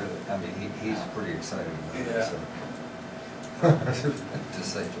to get rid of. I mean, he's pretty excited about it, Yeah. so. To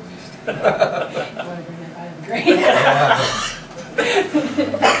say the least. Want to bring it by the grade?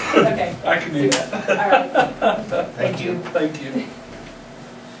 Okay. I can do that. All right. Thank you. Thank you.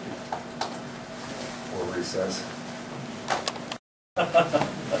 Or recess. I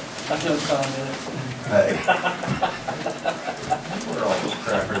feel confident. Hey. We're all just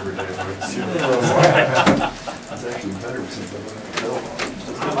crap every day. It's actually better since I've been at the bill.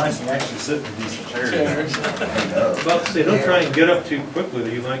 It's nice and actually sit in a decent chair. Chairs. About to say, don't try and get up too quickly,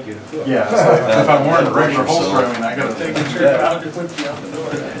 that you might get hooked. Yeah, so if I'm wearing a regular holster, I mean, I gotta Take take a a trip chair. out with you out the door.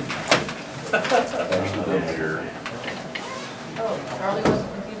 There's the bill here. Oh, Charlie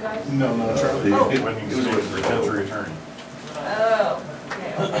wasn't with you guys? No, Charlie. Oh. When he was with the country attorney. Oh,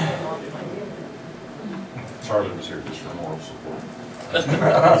 okay. Charlie was here just for moral support. He's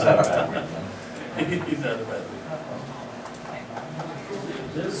had a bad week, man. He's out of bed.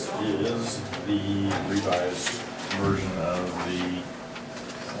 This is the revised version of the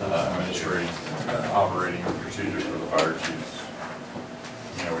administrative operating procedures for the fire chiefs.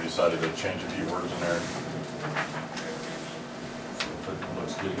 You know, we decided to change a few words in there. So if it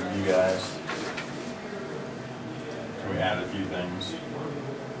looks good to you guys. We added a few things,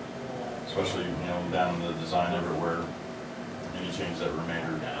 especially, you know, down in the design everywhere. Any change that were made,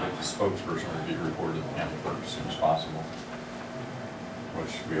 or if the spokesperson would be reported to the county clerk as soon as possible.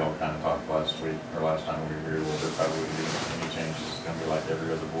 Which we all kind of talked last week, or last time we were here, well, there probably wouldn't be any changes. It's gonna be like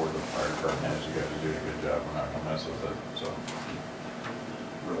every other board of the fire department has. You guys are doing a good job. We're not gonna mess with it, so.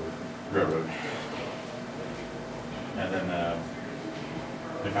 Railroad. And then,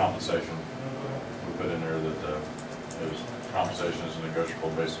 the compensation, we put in there that, compensation is negotiable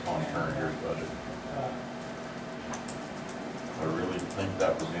based upon current year's budget. I really think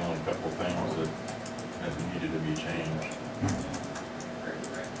that was the only couple of things that needed to be changed.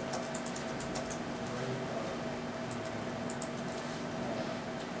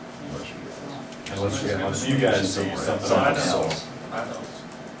 Unless you guys see something So I else. don't.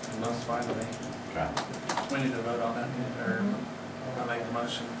 That's fine with me. Okay. We need to vote on that, or I make a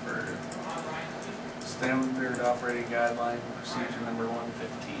motion for standard operating guideline procedure number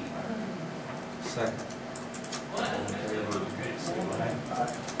 115. Second.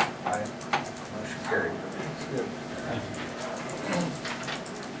 Aye. Motion carried.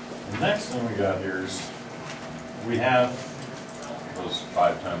 The next thing we got here is, we have those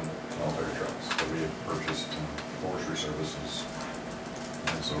 5-ton military trucks that we have purchased in forestry services,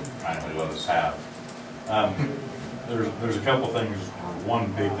 and so kindly let us have. There's a couple things, or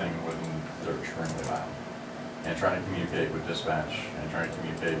one big thing with them, they're extremely loud. And trying to communicate with dispatch, and trying to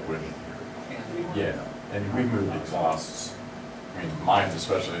communicate with, yeah, and we moved exhausts. I mean, mine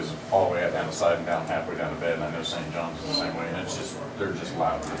especially is all the way up down the side and down halfway down the bed, and I know St. John's is the same way, and it's just, they're just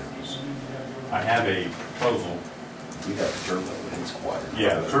loud vehicles. I have a proposal. We got the turbo, but it's quiet.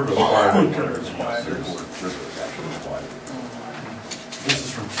 Yeah, the turbo's quiet. It's quiet. There's turbo's actually quiet. This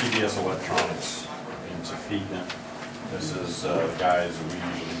is from TDS Electronics in Topeka. This is guys that we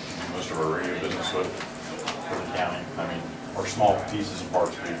usually do most of our radio business with for the county. I mean, or small pieces and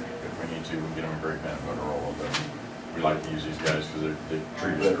parts, if we need to, we can get them a great bent Motorola, but we like to use these guys because they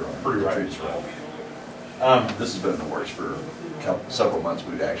treat us pretty right. This has been in the works for several months.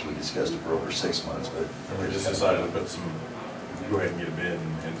 We've actually discussed it for over 6 months, but. And we just decided to put some, go ahead and get a bid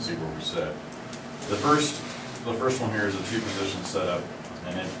and see where we set. The first one here is a 2-position setup,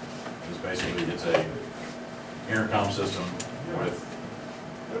 and it is basically, it's a intercom system with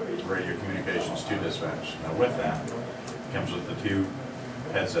radio communications to dispatch. Now with that, comes with the 2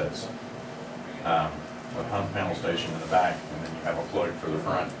 headsets, a pump panel station in the back, and then you have a plug for the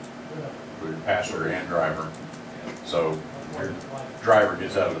front for your passenger and driver. So your driver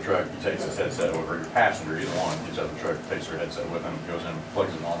gets out of the truck, he takes his headset over. Your passenger, either one, gets out of the truck, takes their headset with him, goes in,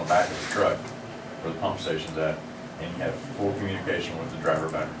 plugs it on the back of the truck where the pump station's at, and you have full communication with the driver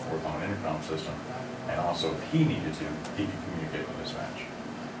back and forth on an intercom system. And also, if he needed to, he could communicate with dispatch.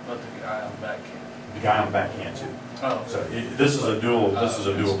 But the guy on the back can't. The guy on the back can too. Oh. So this is a dual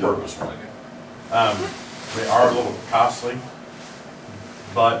purpose one. They are a little costly,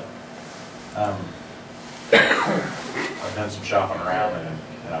 but I've done some shopping around,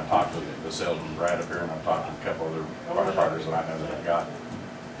 and I've talked with the salesman Brad up here, and I've talked with a couple other firefighters that I know that have got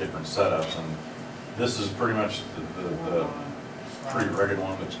different setups, and this is pretty much the pretty rugged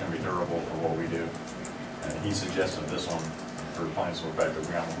one that's going to be durable for what we do. And he suggested this one for for the plain simple fact that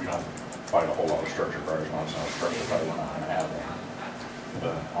we don't fight a whole lot of structure fires, not a structure fire, we're not gonna have one.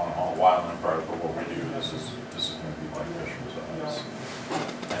 But on a wildland fire, for what we do, this is gonna be beneficial to us.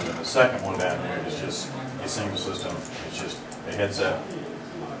 And then the second one down here is just a single system, it's just a headset.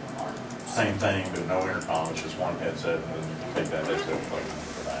 Same thing, but no intercom, it's just one headset, and then you can take that headset and plug it in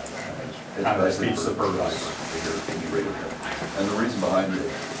for that. It's Kind of basically defeats the for purpose. any radio show. And the reason behind it,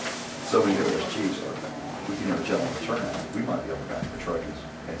 so many of us chiefs are, we can never tell on the turnout, we might be able to back the truckers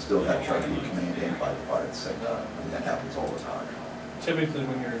and still have truck be command and fight the fire at the same time. I mean, that happens all the time. Typically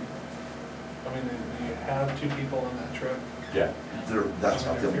when you're, I mean, do you have two people in that truck? Yeah. That's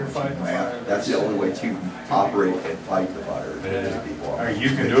not the If only you're way fighting to the fire, man. That's the only way to operate and fight the fire. is people. I mean, you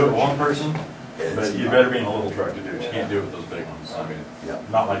can do it one person, but you better be in a little truck to do it. You can't do it with those big ones. I mean, Yeah.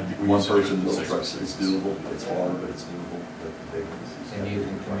 not like we One used to do it person, with little six trucks, ones. it's doable, it's hard, but it's doable, but the big ones. And you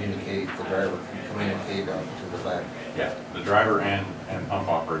can communicate, the driver can communicate out to the back. Yeah, the driver and pump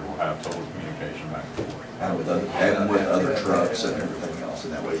operator will have total communication back and forth. And with other trucks and everything else,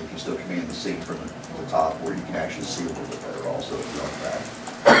 and that way you can still command the scene from the top, where you can actually see a little bit better also if you're on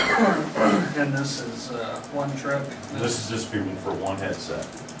track. And this is one truck? This is just people for one headset.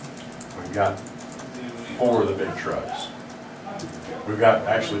 We've got 4 of the big trucks. We've got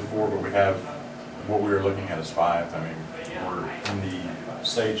actually 4, but we have, what we were looking at is 5. I mean, we're in the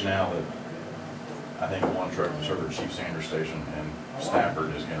stage now that I think one truck will serve at Chief Sanders Station, and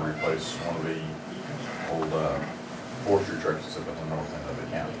Stafford is gonna replace one of the old forestry trucks that's up at the north end of the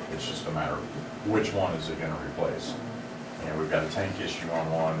county. It's just a matter of which one is it gonna replace. And we've got a tank issue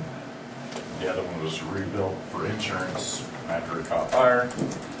on one. The other one was rebuilt for insurance after it caught fire.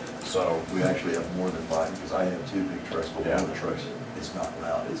 So We actually have more than 5, because I have 2 big trucks, but one of the Yeah. trucks, it's not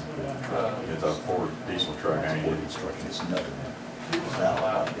loud, it's a big truck. it's a Ford diesel truck. I mean, It's nothing. It's not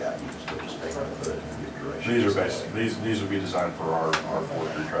loud, yeah, you can still just stay on the hood and get duration. these are basically, these would be designed for our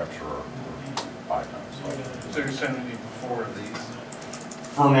forestry trucks or our 5 tons. So you're saying we need 4 of these?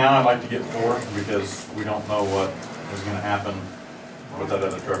 For now, I'd like to get 4 because we don't know what is gonna happen with that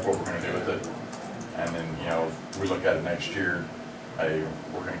other truck, what we're gonna do with it. And then, you know, if we look at it next year, hey,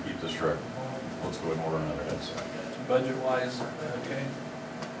 we're gonna keep this truck, let's go ahead and order another headset. Budget-wise, okay?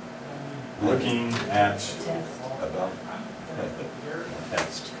 Looking at About,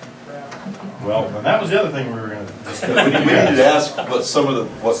 test. Well, and that was the other thing we were gonna discuss. we needed to ask what some of the,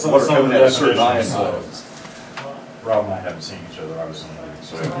 what Some are of coming the at a certain definitions, items. Rob and I haven't seen each other, obviously,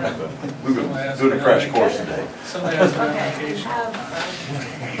 so, but We were doing a crash course today. Somebody has an Okay, you application. have, so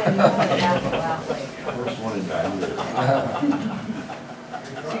you have an capital outlay. First one in town.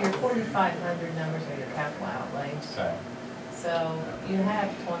 So your 4,500 numbers are your capital outlays. okay. So you have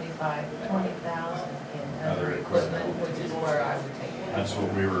 20,000 in other equipment, which is where I would take it. That's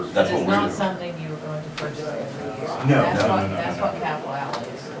what we were. That's It what is we not do. something you were going to purchase every year. No, That's no, what- no, no, That's no. what capital outlay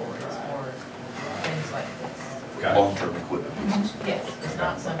is for things like this. Got it. Long-term equipment pieces. Yes, it's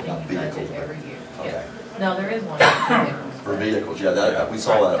not something Not you budget vehicles, but- every year. Okay. Yes. No, there is one for vehicles. For vehicles, yeah, that, we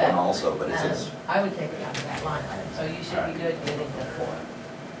saw that one also, but it's, I would take it out of that line item, so you should be good getting the 4.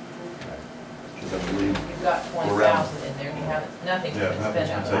 because I believe You've got 20,000 in there, you have, nothing's Yeah, been nothing's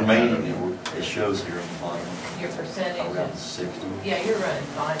spent been on taken. remaining, it shows here on the bottom, your percentage. around is- 60, Yeah, you're running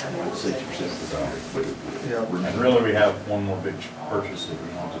fine. I would say. 60% of the time. And really, we have one more big purchase that we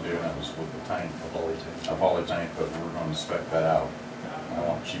want to do, and that was with the tank, a poly tank, but we're gonna spec that out. I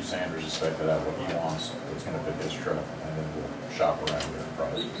want Chief Sanders to spec that out, what he wants, that's gonna fit his truck, and then we'll shop around with the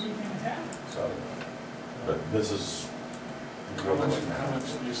prices. So, but this is. How much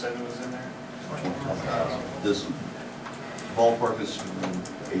did you say that was in there? This ballpark is from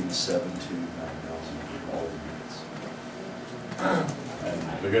 87 to 9,000 for all the units.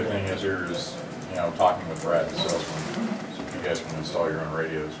 And the good thing is here is, you know, talking with Brad, the salesman, so if you guys can install your own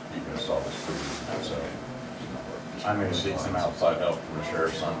radios, you can install this pretty easy, so. I may need some outside help from the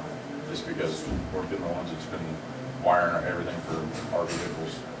sheriff's son, just because we're getting the ones that's been wiring everything for our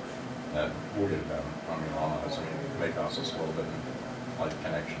vehicles. That we'll get it done. I mean, on us, I mean, it may cost us a little bit, like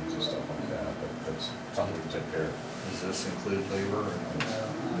connections and stuff like that, but that's something we can take care of. Does this include labor or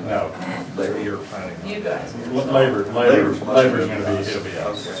No, Labor. You're planning. on- You guys. labor's Labor's gonna mostly be, us. it'll be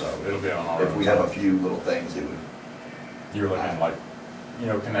us, Okay. so it'll be on our. If we have a few little things, it would, You're looking like, you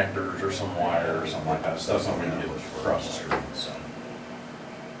know, connectors or some wire or something like that, stuff something we can get across the street, so.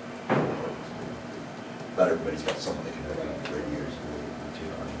 not everybody's got someone that can hook up to radios,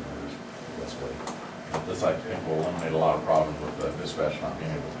 that's way. This, I think, will eliminate a lot of problems with the dispatch not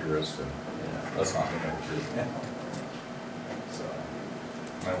being able to hear us, and that's not being able to hear. So,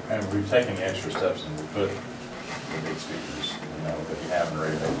 and we've taken the extra steps and we put the big speakers, you know, that you have in the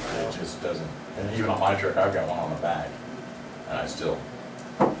radio, it just doesn't, and even on my truck, I've got one on the back. And I still,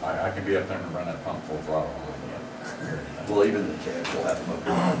 I can be up there and run that pump full throttle on it. Well, even the cabs, you'll have them up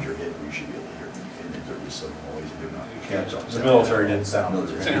around your head, you should be able to hear them, and if there is some noise, they're not, cabs aren't. The military didn't sound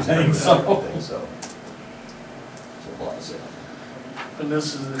Military anything, didn't so. sound anything, so. It's a lot of sound. And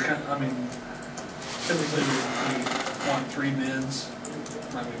this is the kind, I mean, typically we want 3 bids.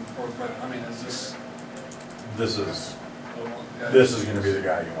 I mean, but, I mean, is this? This is, the one guy- this is gonna be the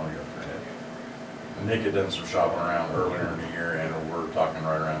guy you wanna go for. Nick had done some shopping around earlier in the year, and we're talking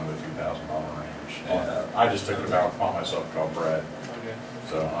right around the $2,000 range. And I just took it upon myself to call Brad, Okay.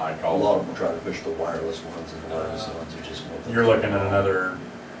 so I A called. lot of them try to push the wireless ones, and the wireless ones are just more. You're looking at another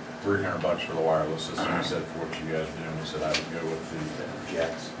 $300 for the wireless system. He said for what you guys are doing, he said I would go with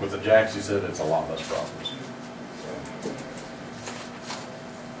Jacks. the jacks. He said it's a lot less problems.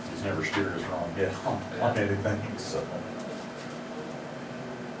 He's never steered his wrong head on anything, so.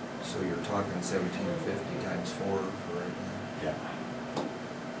 So you're talking 1,750 times 4 for right now? Yeah.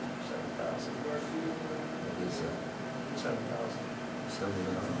 7,000. What is that? 7,000.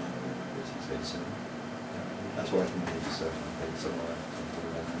 7,000? That's why I can take the stuff and take some of that.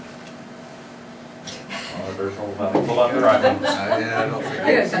 Oh, they're full out the right ones. Yeah, I don't think.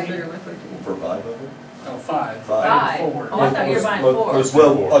 I gotta touch bigger liquid. For 5 of them? Oh, 5. Five. 4. Oh, I thought you were buying 4. Let's-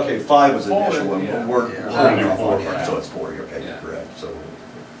 Well, okay, 5 was the Four, initial one, yeah. but we're Yeah. holding We're off doing on 4 for it, now. so it's 4, okay, Yeah. you're correct, so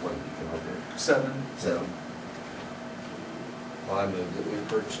what did you come up with? 7. 7. Well, I move that we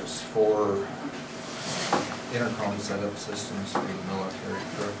purchase 4 intercom setup systems for the military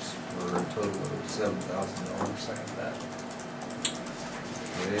trucks for a total of $7,000. Second that.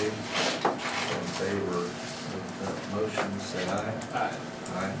 Okay, all in favor of that motion, say aye. Aye.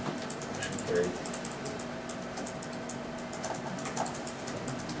 Aye. Motion carried.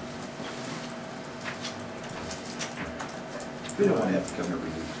 We don't want to have to come every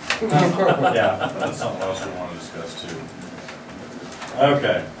week. Yeah, that's something else we want to discuss too.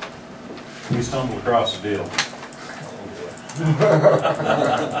 Okay. We stumbled across a deal.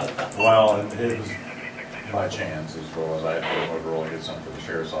 Well, and it was by chance as well as I had to Motorola get something for the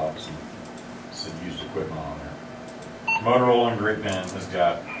sheriff's office and some used equipment on there. Motorola in Great Bend has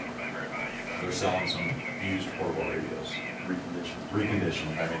got, they're selling some used portable radios.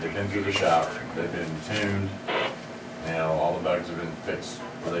 Reconditioned. I mean, they've been through the shop, they've been tuned, you know, all the bugs have been fixed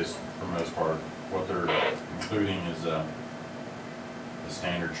for this, for the most part. What they're including is the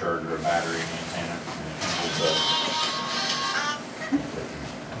standard charger, a battery, and antenna,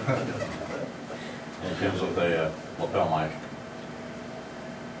 and it comes with a lapel mic.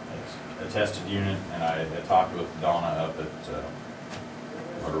 It's a tested unit, and I talked with Donna up at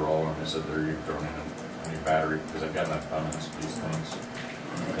Motorola, and they said they're throwing in a new battery because they've got enough comments to these things.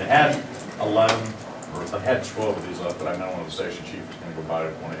 They had 11, or they had 12 of these left, but I know one of the station chief is going to go buy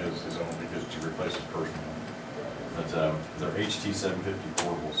one of his own because to replace his personal one. But they're HT750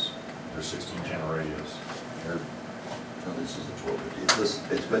 portables. They're 16-channel radios. They're, No, this is a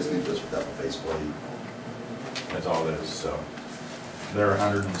 1250. It's basically just without the faceplate. that's all it is. So they're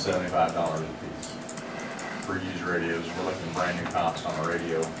 $175 a piece for used radios. We're looking brand new comps on a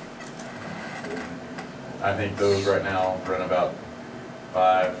radio. I think those right now run about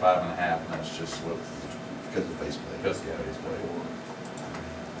 5, 5.5, and that's just with Because of the faceplate. because of the faceplate.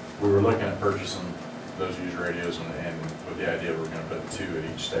 We were looking at purchasing those used radios and with the idea we're going to put 2 at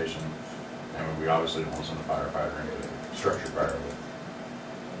each station. And we obviously don't want to send a firefighter into a structured fire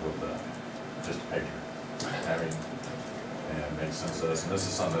with just a pager. I mean, and it makes sense to us. And this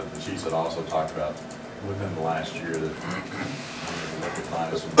is something that the chiefs had also talked about within the last year that we need to look at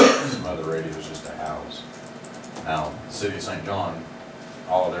finding some other radios just to house. Now, the city of St. John,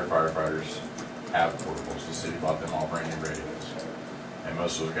 all of their firefighters have portables. The city bought them all brand new radios. And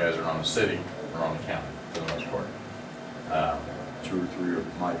most of those guys are on the city or on the county for the most part. 2 or 3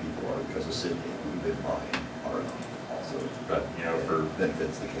 of my people are because the city, we've been buying our own also. But, you know, for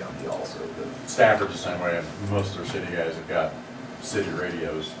Benefits the county also, but Stafford's the same way. Most of their city guys have got city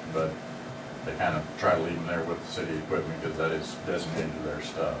radios, but they kind of try to leave them there with the city equipment because that is designated to their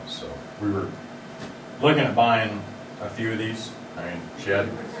stuff. So we were looking at buying a few of these. I mean, she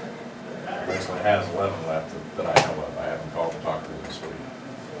basically has 11 left that I know of. I haven't called to talk to her this week.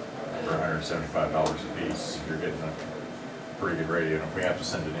 For $175 a piece, you're getting a pretty good radio. And if we have to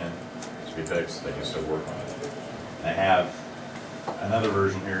send it in to be fixed, they can still work on it. They have another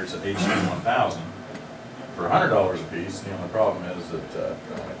version here. It's an HD1000 for $100 a piece. The only problem is that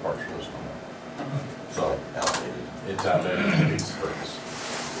they don't have parts for this one. So outdated. it's outdated in the piece of purpose.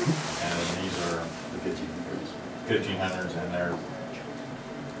 And then these are The 1500s. 1500s, and they're,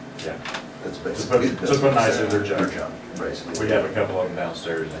 yeah. That's To basically. put nicely, they're junk. Basically. We have a couple of them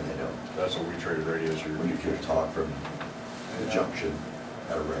downstairs, And and they don't. that's what we traded radios for. When you can talk from the junction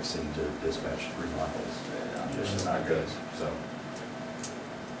at a wreck scene to dispatch 3 miles. Just not good, so.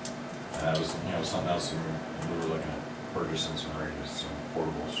 And that was, something else, we were looking at purchasing some radios, some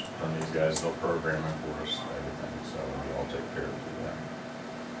portables from these guys. They'll program it for us, everything, so we all take care of it.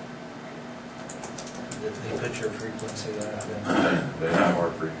 Did they put your frequency out then? They have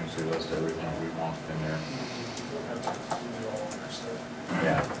our frequency list, everything we want in there.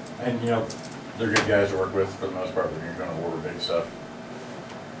 Yeah, and they're good guys to work with for the most part, when you're gonna order big stuff.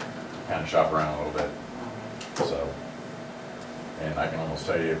 Kind of shop around a little bit, so. And I can almost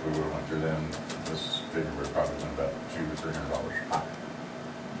tell you, if we would've went through them, this figure would probably been about $200 to $300 higher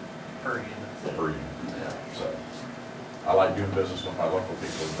Per unit. per unit. So, I like doing business with my local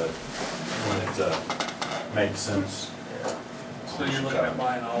people, but when it makes sense. So you're looking at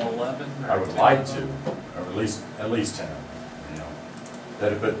buying all 11? or I would 10 like of to, them? or at least 10,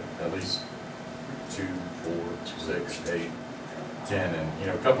 That'd put at least 2, 4, 6, 8, 10, and,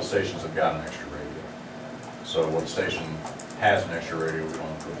 a couple stations have got an extra radio. So what station has an extra radio, we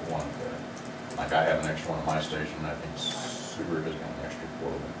want to put one up there. Like I have an extra one at my station, I think Subaru has got an extra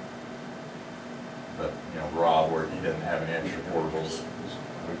portable. But, Rob, where he doesn't have any extra portables,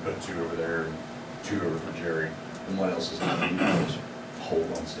 we put 2 over there, and 2 over for Jerry. And what else is going to be hold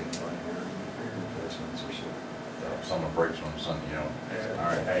on standby here, replacements or so. If someone breaks one, something, all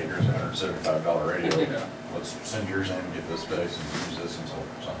right, hey, here's a $175 radio. Yeah. Let's send yours in and get this fixed and use this until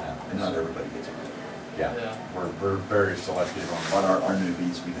something happens. And not everybody gets it. Yeah, Yeah. we're very selective On on. our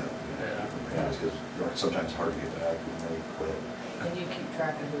newbies, we know. Yeah. Because they're sometimes hard to get back when they quit. And you keep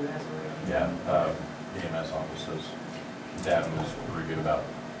track of who has a radio? Yeah, EMS offices, Davin is pretty good about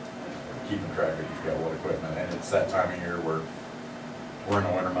keeping track of who's got what equipment, and it's that time of year where we're in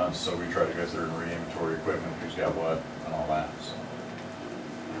the winter months, so we try to go through and re-inventory equipment, who's got what, and all that, so.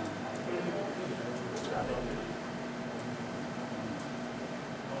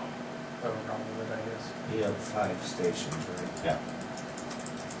 Have a problem with it, I guess. You have 5 stations, right? Yeah,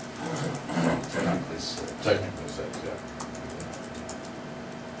 Technically, 6. technically 6, yeah.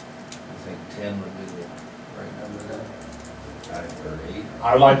 I think 10 would be the right number then. Or 8.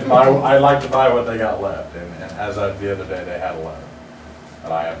 I'd like to buy what they got left, and as of the other day, they had 11.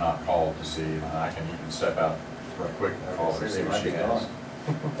 But I have not called to see, and I can even step out right quick and call her and see what she has.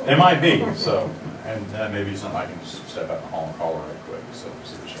 It might be, so, and that may be something I can just step out in the hall and call her right quick, so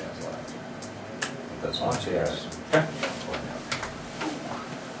see what she has left. If that's what she has. Okay.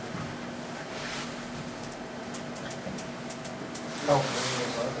 How many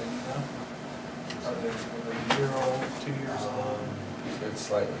years are they now? Are they a year old, 2 years old? It's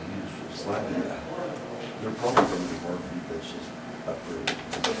slightly used. Slightly, yeah. They're probably going to be more than that's just upgraded.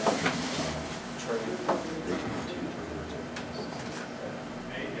 Trade. They can be 2 for their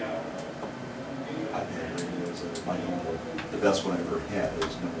I've had radios, my own, the best one I ever had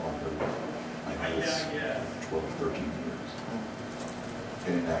is no longer, I had this 12, 13 years.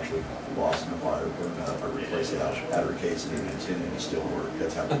 And it actually lost in a fire, burned up, I replaced the outer casing and it still worked.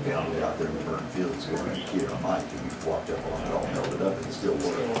 That's how we found it out there in Burn Fields, going to kid on Mike, and we walked up on it, all melted up, and it still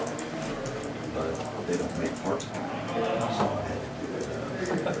worked. But they don't make parts for it, so I had to do it.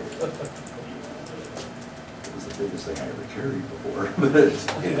 It was the biggest thing I ever carried before, but it's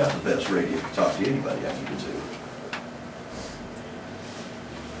the best radio to talk to anybody I needed to.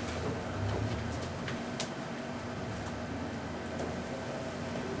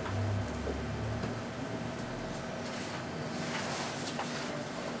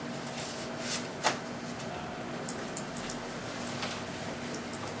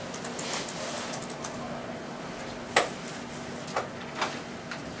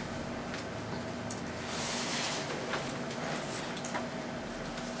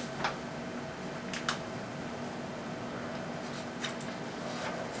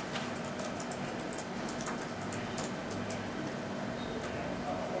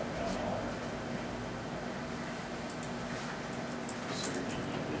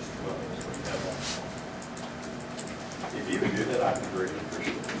 If you would do that, I'd greatly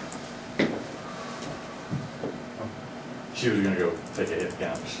appreciate it. She was gonna go take a hit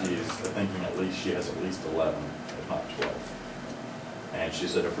count. She is thinking at least she has at least 11, if not 12. And she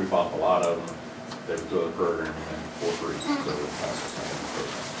said if we bought a lot of them, they would throw the program in for free, so it would cost us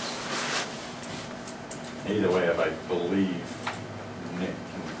nothing. Either way, if I believe Nick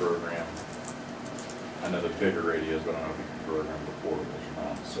can program, I know the bigger radios, but I don't know if he can program the portables or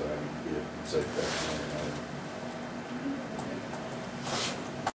not, so I would be a safe bet one way or another.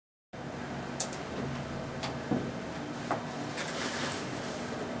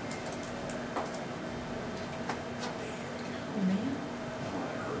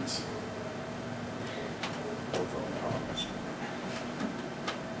 Both of them promised.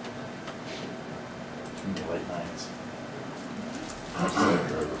 in the late nights. I'm still a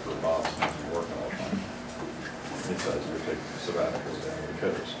driver for Bob, since I'm working all the time. He decides to take sabbaticals down to the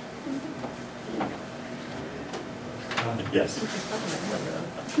cutters. Yes.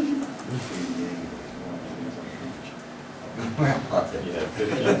 Yeah,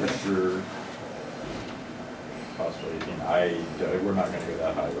 15 for sure. Possibly 18. We're not gonna go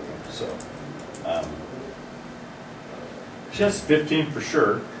that high with him, so. She has 15 for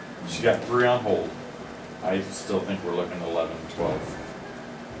sure. She's got 3 on hold. I still think we're looking at 11, 12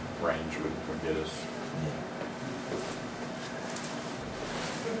 range would get us.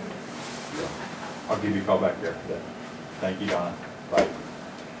 I'll give you a call back there. Thank you, Donna. Bye.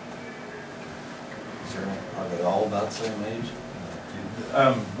 Are they all about the same age?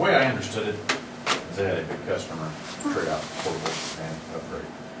 Way I understood it, is they had a big customer trade out portable and upgrade.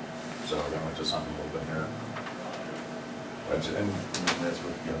 So they went to something a little bit newer. And That's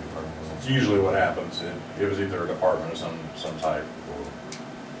what the other part it's was. usually what happens. It was either a department of some type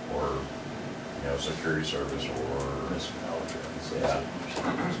or you know, security service or. Municipality. Yeah.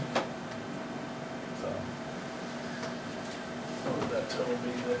 So, What would that total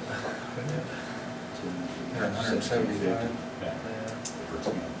be then? They're 175. yeah. Yeah. For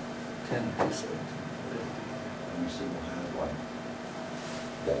 10. 10 piece. And we still have like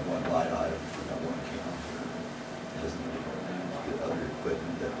that one line item for that one account here. It doesn't really get other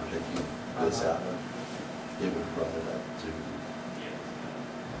equipment that we're taking this out of. It would run it up to.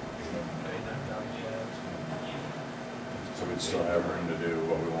 So we'd still have room to do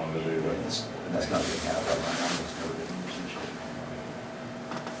what we wanted to do, but And that's not getting out right now, it's never been used.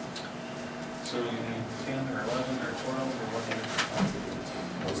 So you need 10 or 11 or 12 or what do you?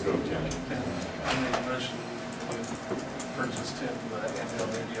 let's go with 10. I made a motion to purchase 10 of the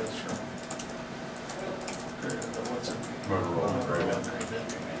handheld radios from, what's it? Motorola, Ray-Ban.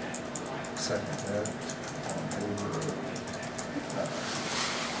 Second that, on favor of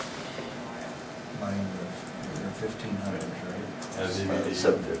buying the 1500s, right? As the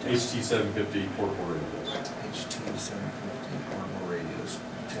 750. HT 750 portable radios. HT 750 portable radios.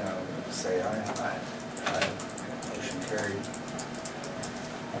 Say aye. Aye. Motion carried.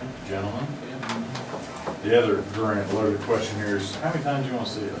 Thank you, gentlemen. The other grand loaded question here is, how many times do you want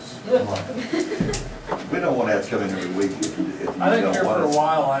to see us? Come on. We don't want to have to come in every week if you I think don't here want for a us.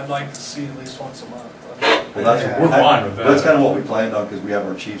 while, I'd like to see at least once a month. Well, that's, We're fine with that. That's kind of what we planned on, because we have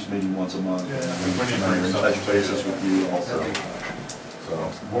our chiefs meeting once a month. Yeah. We We need to come in bring and something touch bases with you also.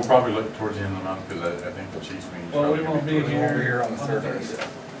 So we'll probably look towards the end of the month because I think the Chiefs meeting. Well, we won't be here on the 30th.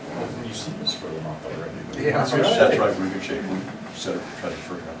 You see us for the month already. Yeah. That's right, we're in good shape. We set up, try to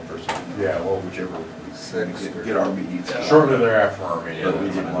figure out the first one. Yeah, well, Whichever, Six. we get our meetings. Shortly thereafter our meeting. But we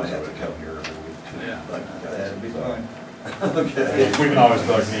didn't want to have to come here every week. Yeah. Like you guys. That'd be fine. Okay. We can always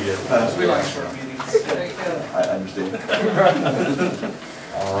bug need it. We like short meetings. There you go. I understand. All right,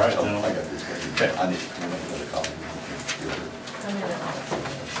 Oh, I gentlemen. got this. I need to another copy. I'm gonna-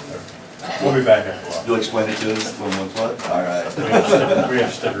 We'll be back after a while. You'll explain it to us when what's what? All right. We have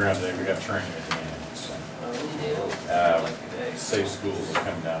to stick around today. We got training at the end. So. Safe schools is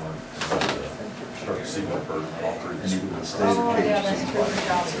coming down. We're about to start to see what for all three. And even the state Oh, of yeah, Kansas.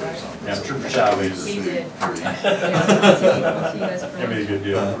 that's true for Shelby, right? Yeah, Trooper Chavez He is did. Three. I'll see you guys for gonna be a lunch. good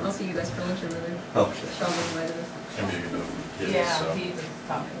deal. I'll see you guys for lunch over there. Okay. Shelby invited us. It's gonna be a good deal for the kids. Yeah, So. he was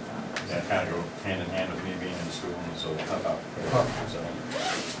talking about it. Yeah, kind of go hand in hand with me being in school, and so we'll help out. So,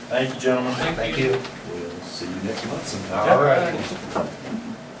 thank you, gentlemen. Thank you. We'll see you next month sometime. All right.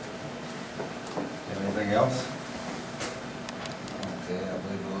 Anything else?